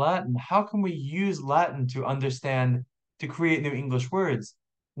understand Latin, how can we use Latin to understand, to create new English words?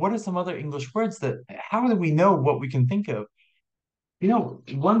 What are some other English words that, how do we know what we can think of? You know,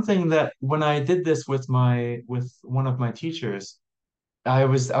 one thing that when I did this with one of my teachers, I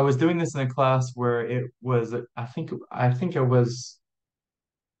was doing this in a class where it was, I think it was,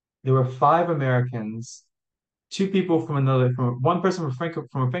 there were five Americans, two people from another, from one person from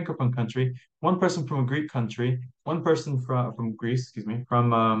a Francophone country, one person from a Greek country, one person from Greece, excuse me,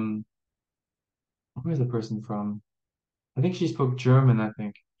 from where is the person from? I think she spoke German, I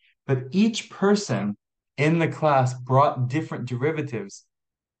think. But each person in the class brought different derivatives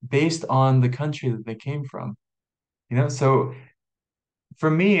based on the country that they came from. You know, so for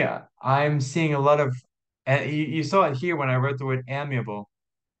me, I'm seeing a lot of, and you saw it here when I wrote the word amiable,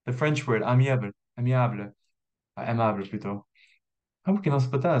 the French word amiable, aimable plutôt. How we can also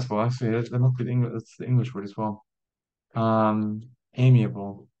put that as well. Actually, that must be that's the English word as well. Um,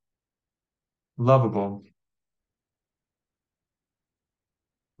 amiable, lovable,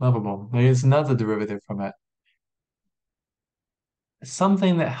 lovable. Like, it's another derivative from it.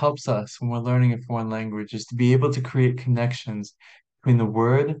 Something that helps us when we're learning a foreign language is to be able to create connections between the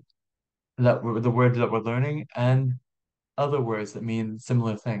word that we're learning and other words that mean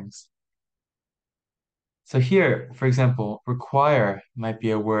similar things. So here, for example, require might be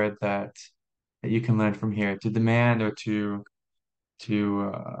a word that you can learn from here. To demand or to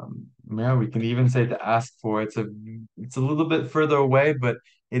yeah, we can even say to ask for. It's a little bit further away, but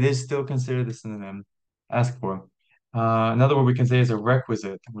it is still considered a synonym. Ask for. Another word we can say is a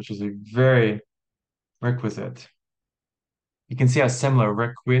requisite, which is a very requisite. You can see how similar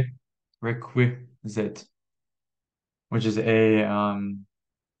requisite, which is a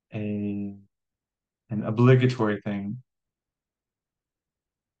an obligatory thing.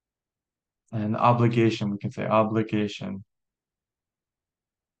 An obligation, we can say obligation.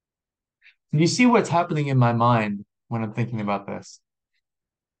 You see what's happening in my mind when I'm thinking about this?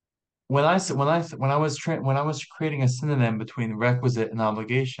 When I was creating a synonym between requisite and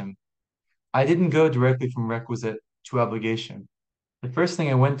obligation, I didn't go directly from requisite to obligation. The first thing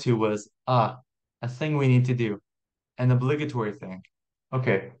I went to was a thing we need to do, an obligatory thing.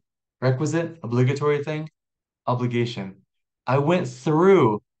 Okay, requisite, obligatory thing, obligation. I went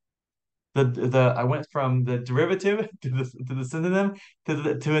through the I went from the derivative to the synonym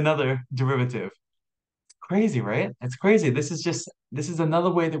to another derivative. Crazy, right? It's crazy. This is another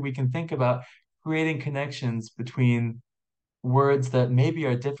way that we can think about creating connections between words that maybe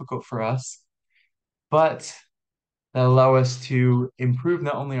are difficult for us, but that allow us to improve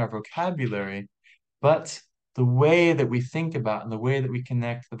not only our vocabulary, but the way that we think about and the way that we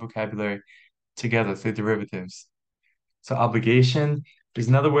connect the vocabulary together through derivatives. So obligation is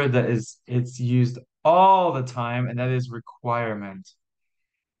another word that it's used all the time, and that is requirement.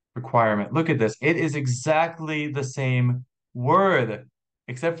 Requirement. Look at this. It is exactly the same word,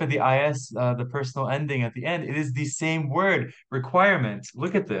 except for the is, the personal ending at the end. It is the same word, requirement.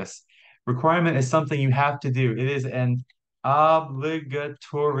 Look at this. Requirement is something you have to do. It is an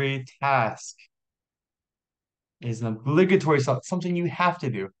obligatory task. It is an obligatory something you have to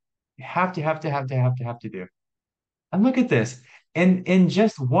do. You have to do. And look at this. In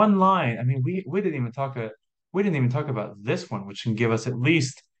just one line, I mean, we didn't even talk about this one, which can give us at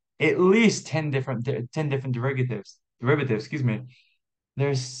least 10 different derivatives, excuse me.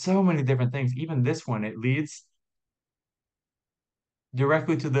 There's so many different things. Even this one, it leads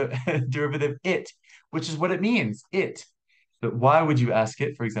directly to the derivative it, which is what it means, it. But why would you ask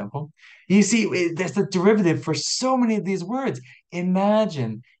it, for example? You see, there's a derivative for so many of these words.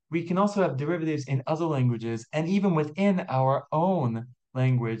 Imagine we can also have derivatives in other languages and even within our own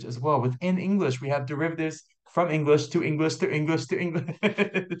language as well. Within English, we have derivatives from English to English to English to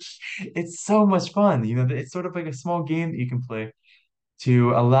English. It's so much fun. You know, it's sort of like a small game that you can play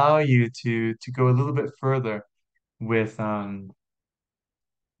to allow you to go a little bit further with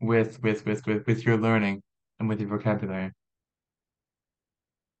with your learning and with your vocabulary.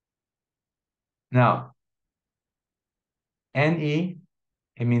 Now, NE,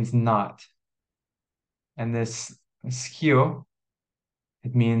 it means not. And this skio,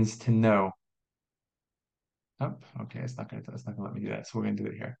 it means to know. Oh, okay, it's not gonna let me do that. So we're gonna do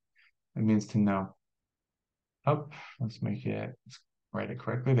it here. It means to know. Oh, let's write it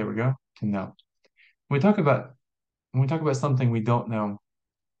correctly. There we go. To know. when we talk about when we talk about something we don't know,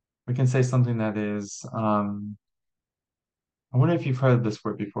 we can say something that is, I wonder if you've heard of this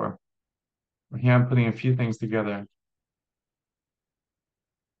word before. Here I'm putting a few things together.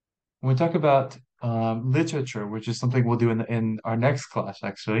 When we talk about literature, which is something we'll do in our next class,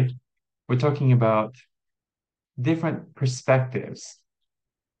 actually, we're talking about different perspectives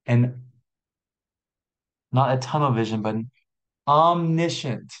and not a tunnel vision, but an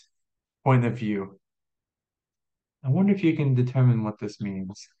omniscient point of view. I wonder if you can determine what this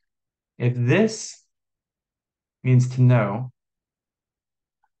means. If this means to know,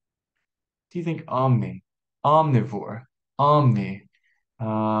 do you think omni, omnivore, omni,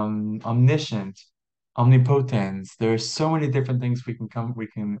 omniscient, omnipotence? There are so many different things we can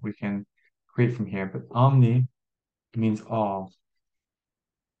create from here, but omni means all.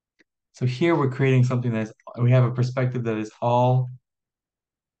 So here we're creating something that's we have a perspective that is all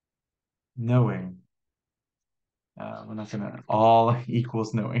knowing. We're not gonna all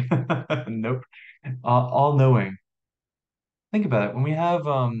equals knowing. Nope. All knowing. Think about it. When we have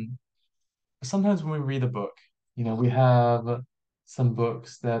sometimes when we read a book, we have some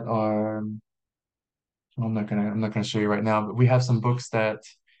books that are well, I'm not gonna show you right now, but we have some books that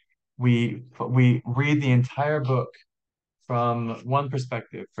we read the entire book from one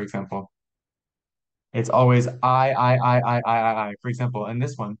perspective, for example. It's always I. For example, in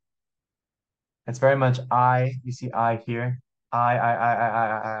this one, it's very much I. You see I here.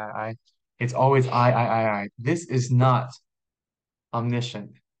 I. It's always I. This is not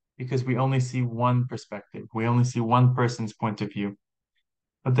omniscient because we only see one perspective. We only see one person's point of view.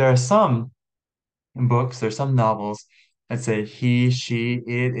 But there are some books, there's some novels that say he, she,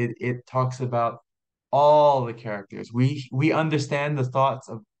 it talks about all the characters. We understand the thoughts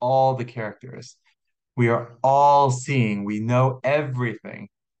of all the characters. We are all seeing. We know everything.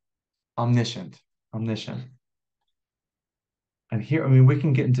 Omniscient, omniscient. And here, I mean, we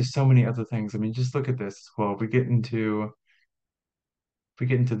can get into so many other things. I mean, just look at this. Well, if we get into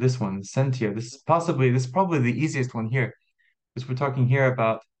this one, Sentia. This is probably the easiest one here, because we're talking here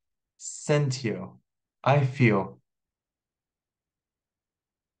about Sentio. I feel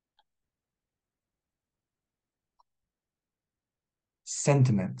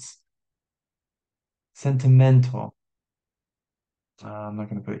sentiments, sentimental. I'm not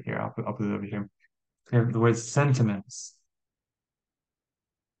going to put it here. I'll put it over here. We have the word sentiments,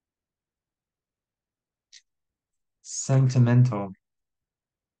 sentimental.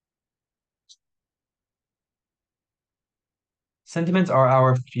 Sentiments are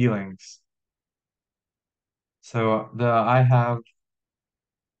our feelings. So I have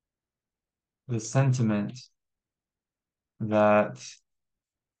the sentiment that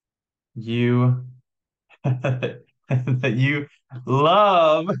you that you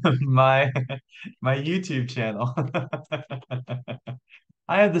love my YouTube channel.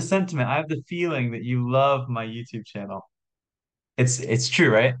 I have the sentiment, I have the feeling that you love my YouTube channel. It's true,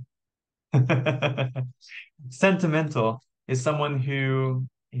 right? Sentimental is someone who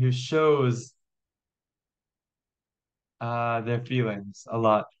shows their feelings a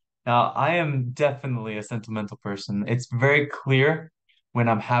lot. Now, I am definitely a sentimental person. It's very clear when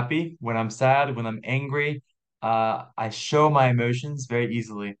I'm happy, when I'm sad, when I'm angry. I show my emotions very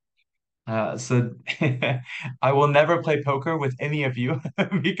easily. So I will never play poker with any of you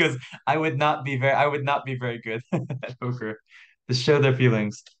because I would not be very good at poker to show their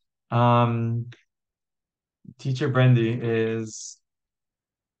feelings. Um, Teacher Brendy is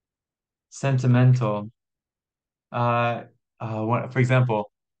sentimental. Uh, for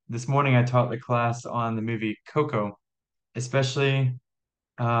example, this morning I taught the class on the movie Coco, especially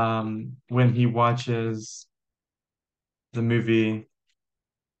when he watches the movie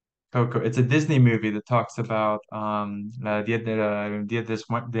Coco. It's a Disney movie that talks about Dia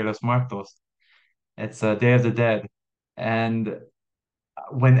de los Muertos. It's Day of the Dead. And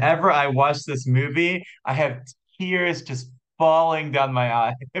whenever I watch this movie, I have tears just falling down my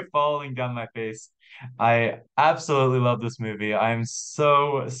eye, falling down my face. I absolutely love this movie. It's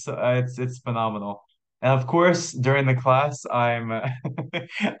phenomenal. And of course, during the class,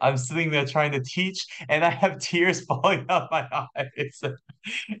 I'm sitting there trying to teach, and I have tears falling down my eyes.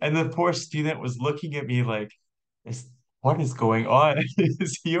 And the poor student was looking at me like, "Is what is going on?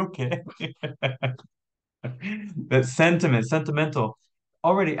 Is he okay?" That sentimental.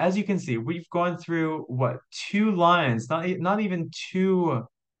 Already, as you can see, we've gone through what, two lines, not even two,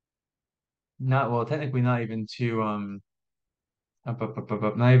 not well, technically not even two,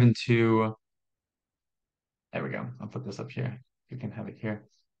 not even two. There we go. I'll put this up here. You can have it here.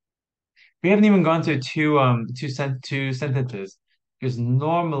 We haven't even gone through two sentences. Because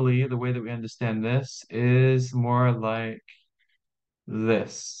normally the way that we understand this is more like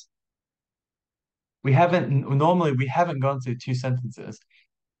this. Normally we haven't gone through two sentences.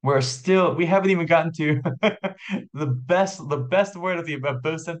 We haven't even gotten to the best word of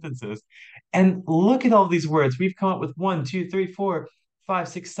both sentences. And look at all these words. We've come up with one, two, three, four, five,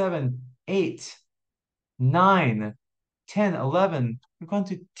 six, seven, eight, 9, 10, 11. We've gone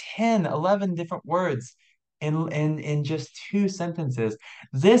to 10, 11 different words in just two sentences.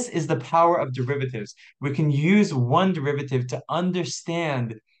 This is the power of derivatives. We can use one derivative to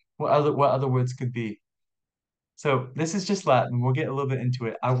understand what other words could be. So this is just Latin. We'll get a little bit into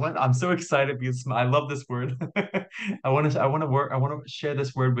it. I'm so excited because I love this word. I want to share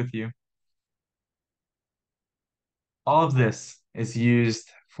this word with you. All of this is used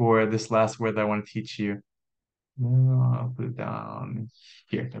for this last word that I want to teach you. I'll put it down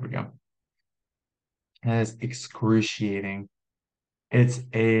here. There we go. As excruciating. It's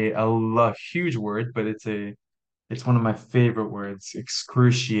a huge word, but it's one of my favorite words.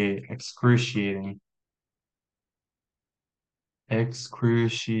 Excruciating.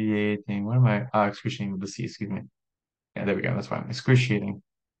 What am I? Excruciating with the C, excuse me. Yeah, there we go. That's fine. Excruciating.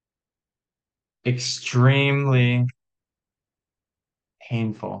 Extremely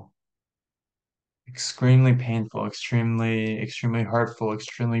painful. Extremely painful. Extremely hurtful.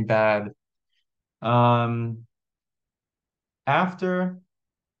 Extremely bad. Um, After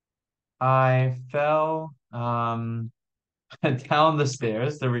I fell down the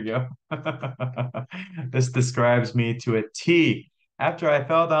stairs. There we go. This describes me to a T. After I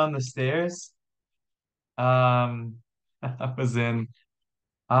fell down the stairs, um, I was in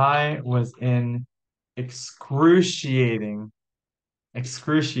I was in excruciating,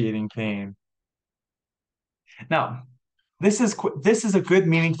 excruciating pain. Now, this is a good,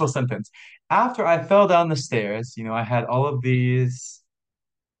 meaningful sentence. After I fell down the stairs, I had all of these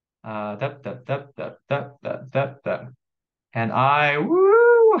dap, dap, dap, dap, dap, dap, dap, dap. And I,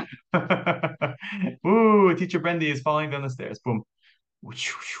 woo, woo, Teacher Brendy is falling down the stairs. Boom.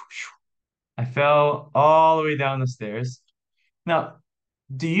 I fell all the way down the stairs. Now,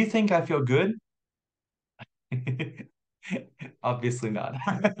 do you think I feel good? Obviously not.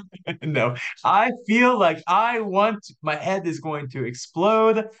 No, I feel like my head is going to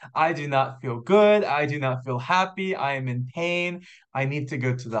explode. I do not feel good. I do not feel happy. I am in pain. I need to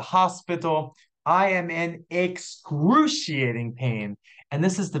go to the hospital. I am in excruciating pain. And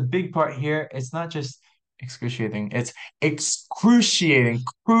this is the big part here. It's not just excruciating, it's excruciating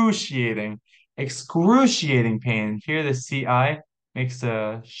pain. Here, the CI makes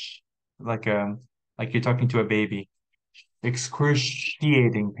a like a like you're talking to a baby.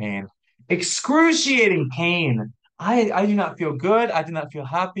 Excruciating pain. Excruciating pain. I do not feel good. I do not feel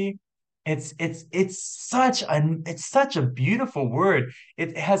happy. It's such a beautiful word.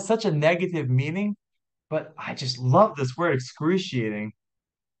 It has such a negative meaning, but I just love this word excruciating.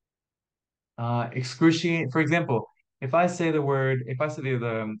 Excruciating. For example, if I say the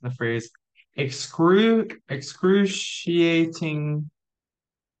phrase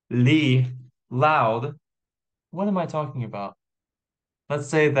excruciatingly loud, what am I talking about? Let's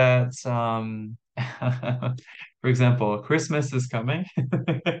say that, for example, Christmas is coming,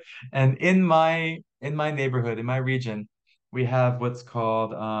 and in my neighborhood, in my region, we have what's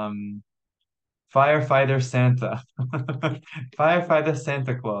called firefighter Santa, firefighter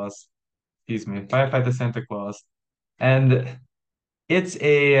Santa Claus. Excuse me, firefighter Santa Claus, and it's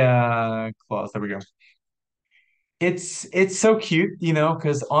a clause. There we go. It's so cute,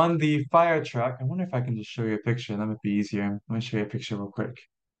 because on the fire truck, I wonder if I can just show you a picture. That might be easier. Let me show you a picture real quick.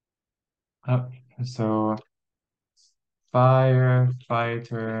 Oh, so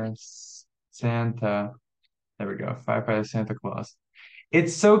firefighter Santa. There we go. Firefighter Santa Claus.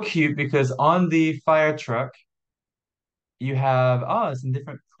 It's so cute because on the fire truck, it's in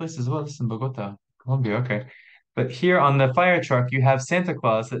different places as well. This is in Bogota, Colombia. Okay. But here on the fire truck, you have Santa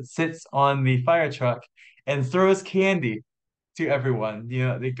Claus that sits on the fire truck and throws candy to everyone.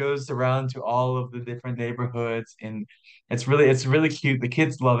 It goes around to all of the different neighborhoods, and it's really cute. The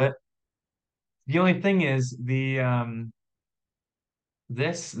kids love it. The only thing is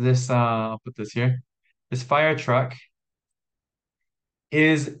I'll put this here. This fire truck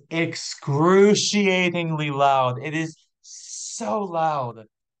is excruciatingly loud. It is so loud.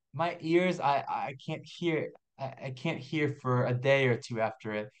 My ears, I can't hear. I can't hear for a day or two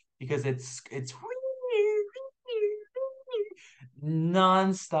after it because it's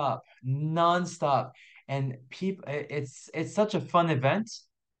nonstop, nonstop. And it's such a fun event,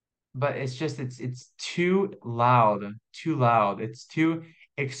 but it's too loud, too loud. It's too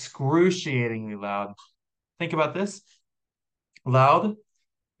excruciatingly loud. Think about this. Loud,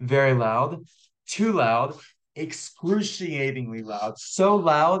 very loud, too loud, excruciatingly loud. So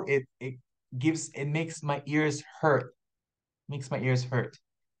loud it makes my ears hurt. Makes my ears hurt.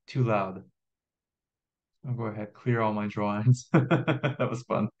 Too loud. I'll go ahead, clear all my drawings. That was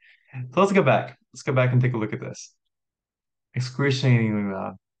fun. So let's go back. Let's go back and take a look at this. Excruciatingly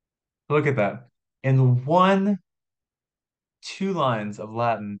loud. Look at that. In one, two lines of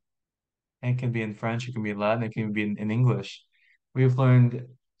Latin, and it can be in French, it can be in Latin, it can be in English. We've learned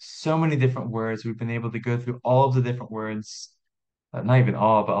so many different words. We've been able to go through all of the different words, not even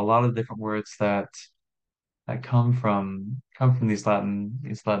all, but a lot of different words that come from these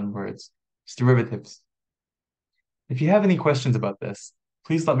Latin words, these derivatives. If you have any questions about this,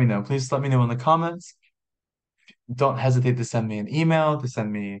 please let me know. Please let me know in the comments. Don't hesitate to send me an email, to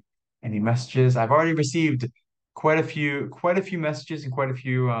send me any messages. I've already received quite a few messages and quite a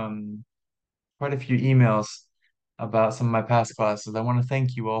few emails about some of my past classes. I want to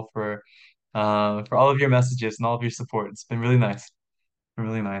thank you all for all of your messages and all of your support. It's been really nice. It's been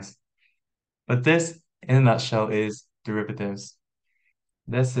really nice. But this, in a nutshell, is derivatives.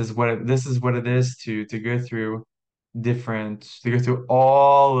 This is what it is to go through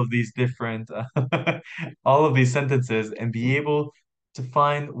all of these different all of these sentences and be able to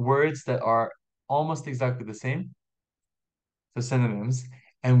find words that are almost exactly the same, so synonyms,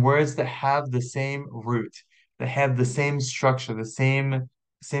 and words that have the same root, that have the same structure, the same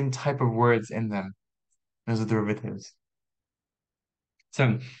type of words in them. Those are derivatives.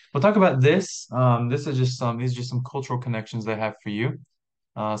 So we'll talk about this. These are just some cultural connections I have for you.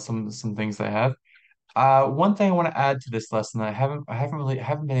 Some things I have. One thing I want to add to this lesson that I haven't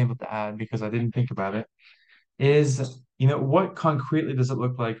been able to add because I didn't think about it is, what concretely does it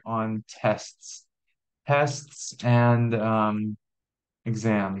look like on tests and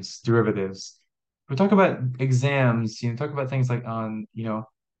exams, derivatives. We talk about exams, talk about things like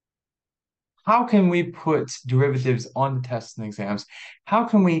how can we put derivatives on the tests and exams? How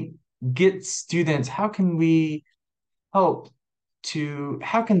can we get students, help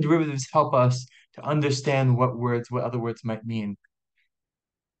how can derivatives help us to understand what other words might mean?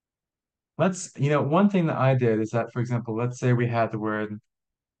 One thing that I did is that, for example, let's say we had the word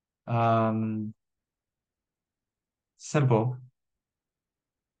um, simple.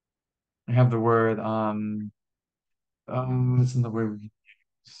 I have the word, what's in the word?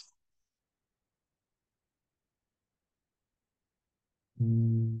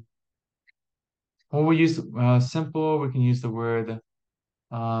 Mm, Well, we use simple. We can use the word,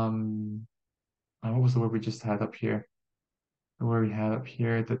 um, what was the word we just had up here? The word we had up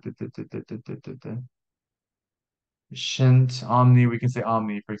here, shint, omni. We can say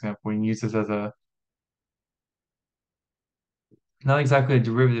omni, for example. We can use this as not exactly a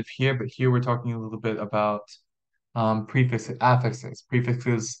derivative here, but here we're talking a little bit about prefixes,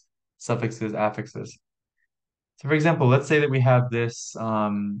 suffixes, affixes. So for example, let's say that we have this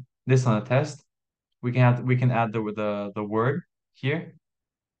on a test. We can add the word here,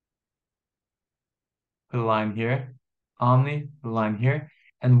 put a line here, omni, put a line here,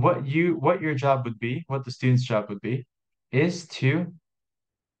 and what your job would be, what the student's job would be, is to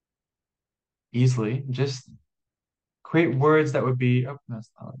easily just create words that would be, oh, that's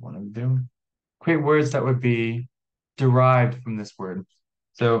not what I want to do. Create words that would be derived from this word.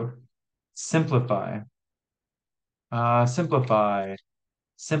 So simplify, simplify,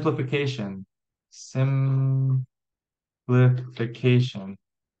 simplification, simplification.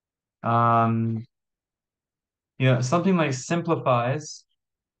 Um, something like simplifies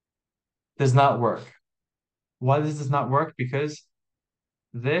does not work. Why this does not work? Because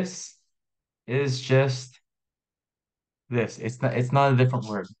this is just this. It's not a different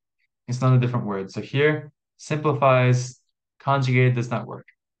word. It's not a different word. So here, simplifies, conjugated does not work.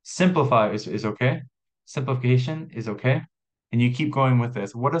 Simplify is okay. Simplification is okay. And you keep going with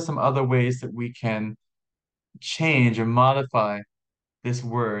this. What are some other ways that we can change or modify this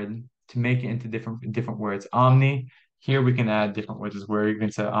word to make it into different words? Omni, here we can add different words as where you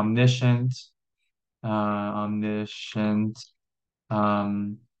can say omniscient, omniscient,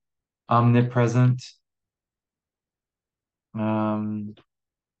 um, omnipresent, um,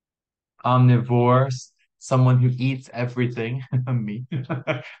 omnivores, someone who eats everything. Me,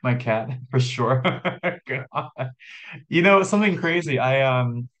 my cat, for sure. God. Something crazy.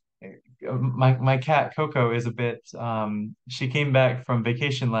 My cat Coco is a bit. She came back from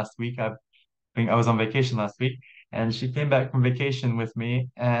vacation last week. I was on vacation last week, and she came back from vacation with me,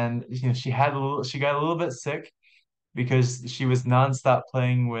 and she got a little bit sick because she was nonstop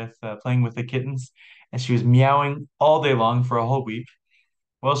playing with the kittens, and she was meowing all day long for a whole week.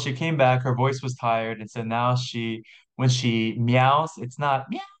 Well, she came back, her voice was tired, and so now when she meows, it's not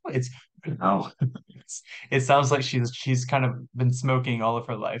meow, it's meow. It sounds like she's kind of been smoking all of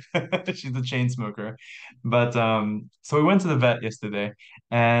her life. She's a chain smoker. But so we went to the vet yesterday,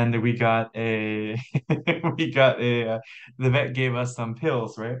 and we got a we got a the vet gave us some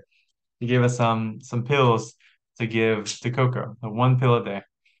pills, right? He gave us some pills to give to Coco, one pill a day.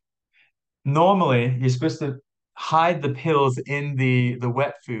 Normally, you're supposed to hide the pills in the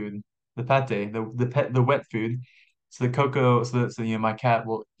wet food, the pate, the wet food, so the Coco, so my cat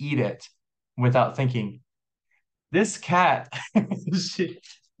will eat it without thinking. This cat, she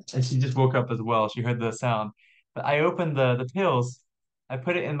and she just woke up as well. She heard the sound. But I opened the pills. I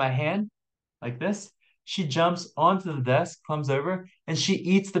put it in my hand like this. She jumps onto the desk, comes over, and she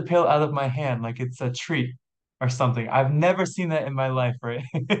eats the pill out of my hand like it's a treat or something. I've never seen that in my life, right?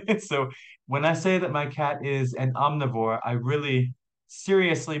 So when I say that my cat is an omnivore, I really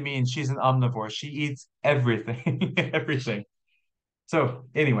seriously mean she's an omnivore. She eats everything, everything. So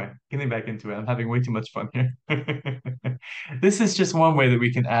anyway, getting back into it, I'm having way too much fun here. This is just one way that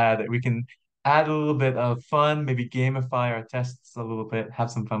we can add a little bit of fun, maybe gamify our tests a little bit,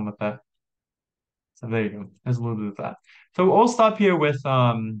 have some fun with that. So there you go. There's a little bit of that. So we'll stop here with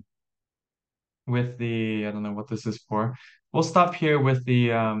the I don't know what this is for. We'll stop here with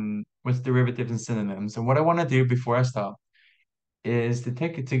derivatives and synonyms. And what I want to do before I stop is to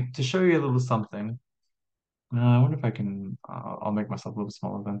take it to show you a little something. I wonder if I can. I'll make myself a little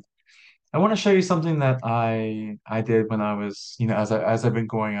smaller then. I want to show you something that I did when I was, as I've been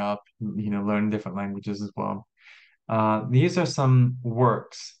growing up, learning different languages as well. These are some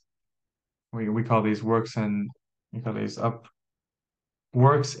works. We call these works in we call these up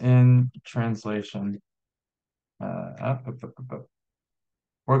works in translation. Up.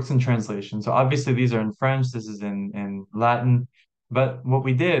 Works in translation. So obviously these are in French. This is in Latin. But what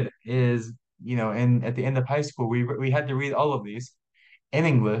we did is, in at the end of high school, we had to read all of these in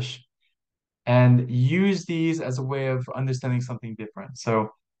English and use these as a way of understanding something different.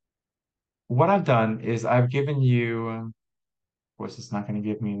 So what I've done is I've given you, of course, it's not going to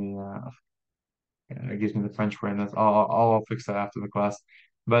give me it gives me the French word, and I'll fix that after the class.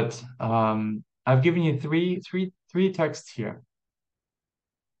 But I've given you three texts here,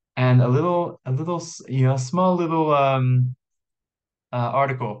 and small little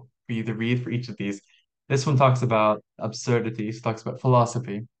article for you to read for each of these. This one talks about absurdities, talks about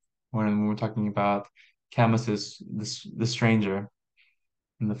philosophy, when we're talking about Camus's the stranger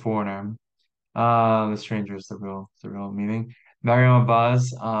and the foreigner. The stranger is the real meaning. Mariam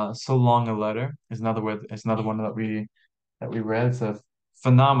Abbas, So Long a Letter is another one that we read. It's a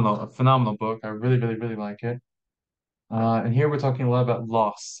phenomenal book. I really, really, really like it. And here we're talking a lot about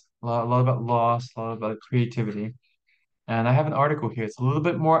loss, a lot about loss, a lot about creativity. And I have an article here. It's a little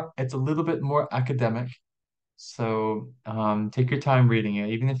bit more academic. So take your time reading it.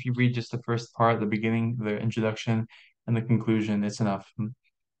 Even if you read just the first part, the beginning, the introduction, and the conclusion, it's enough.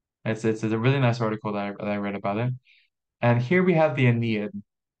 It's a really nice article that I read about it. And here we have the Aeneid.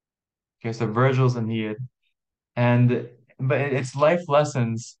 Okay, so Virgil's Aeneid, and it's life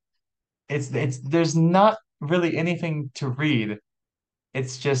lessons. It's there's not really anything to read.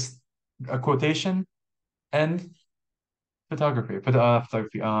 It's just a quotation and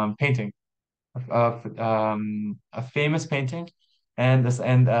painting, a famous painting, and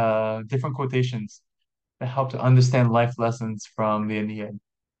different quotations that help to understand life lessons from the Aeneid.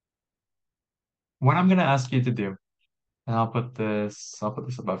 What I'm going to ask you to do, and I'll put this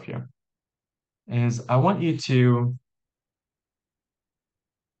above here, is I want you to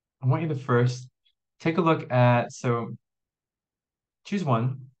first take a look at, so choose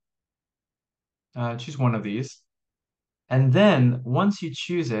choose one of these. And then once you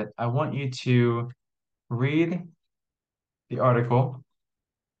choose it, I want you to read the article.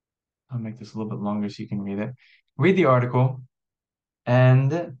 I'll make this a little bit longer so you can read it. Read the article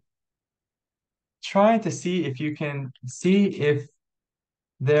and try to see if you can see if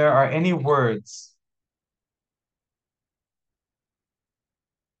there are any words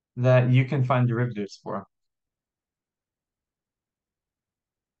that you can find derivatives for.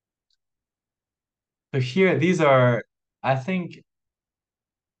 So here, I think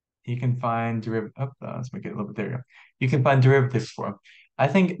you can find let's make it a little bit there. You go. You can find derivatives for 'em. I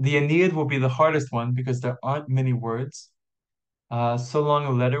think the Aeneid will be the hardest one because there aren't many words. So Long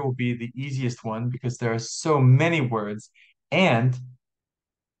a Letter will be the easiest one because there are so many words, and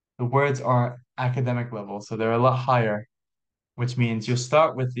the words are academic level, so they're a lot higher, which means you'll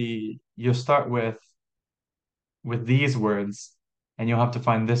start with these words, and you'll have to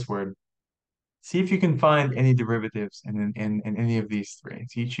find this word. See if you can find any derivatives in any of these three.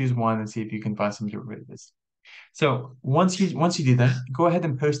 So you choose one and see if you can find some derivatives. So once you do that, go ahead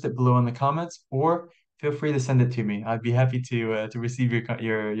and post it below in the comments, or feel free to send it to me. I'd be happy to receive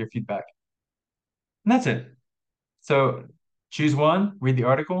your feedback. And that's it. So choose one, read the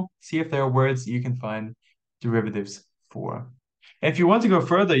article, see if there are words you can find derivatives for. If you want to go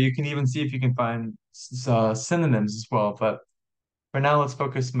further, you can even see if you can find synonyms as well. But for now, let's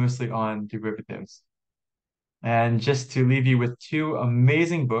focus mostly on derivatives. And just to leave you with two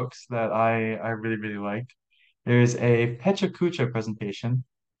amazing books that I really, really liked. There's a Pecha Kucha presentation.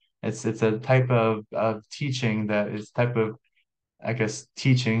 It's a type of teaching that is type of, I guess,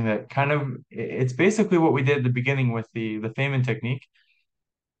 teaching that kind of it's basically what we did at the beginning with the Feynman technique.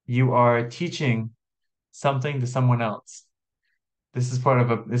 You are teaching something to someone else. This is part of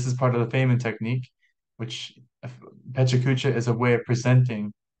the Feynman technique, which Pecha Kucha is a way of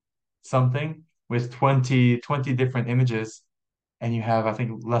presenting something with twenty different images, and you have, I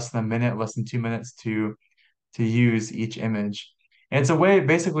think, less than a minute, less than 2 minutes to use each image. And it's a way,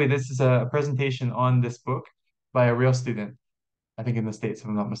 basically, this is a presentation on this book by a real student, I think in the States, if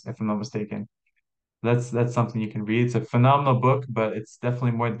I'm not mistaken. That's something you can read. It's a phenomenal book, but it's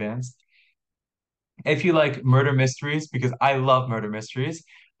definitely more advanced. If you like murder mysteries, because I love murder mysteries,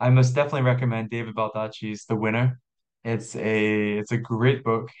 I most definitely recommend David Baldacci's The Winner. It's a great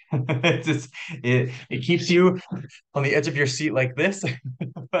book. It keeps you on the edge of your seat like this,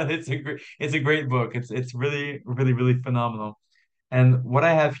 but it's a great book. It's really really really phenomenal. And what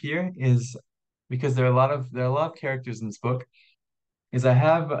I have here is, because there are a lot of characters in this book, is I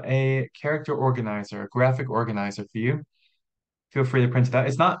have a character organizer, a graphic organizer for you. Feel free to print it out.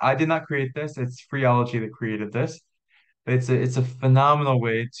 It's not, I did not create this. It's Freeology that created this. But it's a phenomenal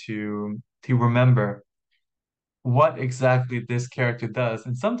way to remember what exactly this character does.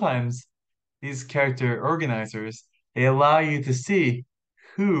 And sometimes these character organizers, they allow you to see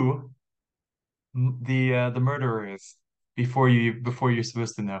who the murderer is before you're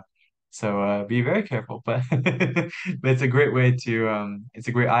supposed to know. So be very careful. But but it's a great way to it's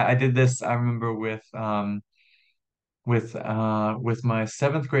a great I did this, I remember, with my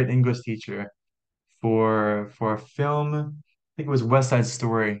seventh grade English teacher for a film. I think it was West Side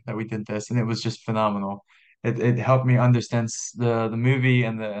Story that we did this, and it was just phenomenal. It helped me understand the movie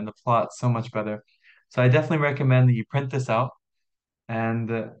and the plot so much better. So I definitely recommend that you print this out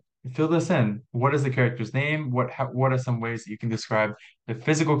and fill this in. What is the character's name? What are some ways that you can describe the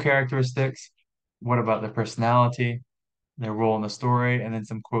physical characteristics? What about their personality, their role in the story, and then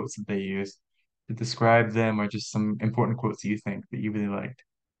some quotes that they use to describe them, or just some important quotes that you think that you really liked.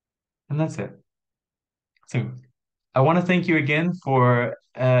 And that's it. So I want to thank you again for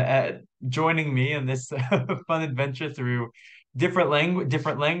joining me in this fun adventure through different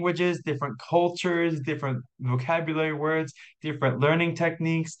languages, different cultures, different vocabulary words, different learning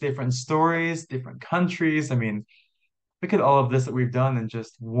techniques, different stories, different countries. I mean, look at all of this that we've done in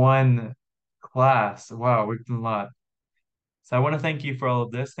just one class. Wow, we've done a lot. So I want to thank you for all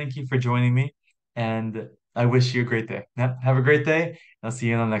of this. Thank you for joining me, and I wish you a great day. Yeah, have a great day. I'll see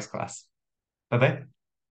you in the next class. Bye bye.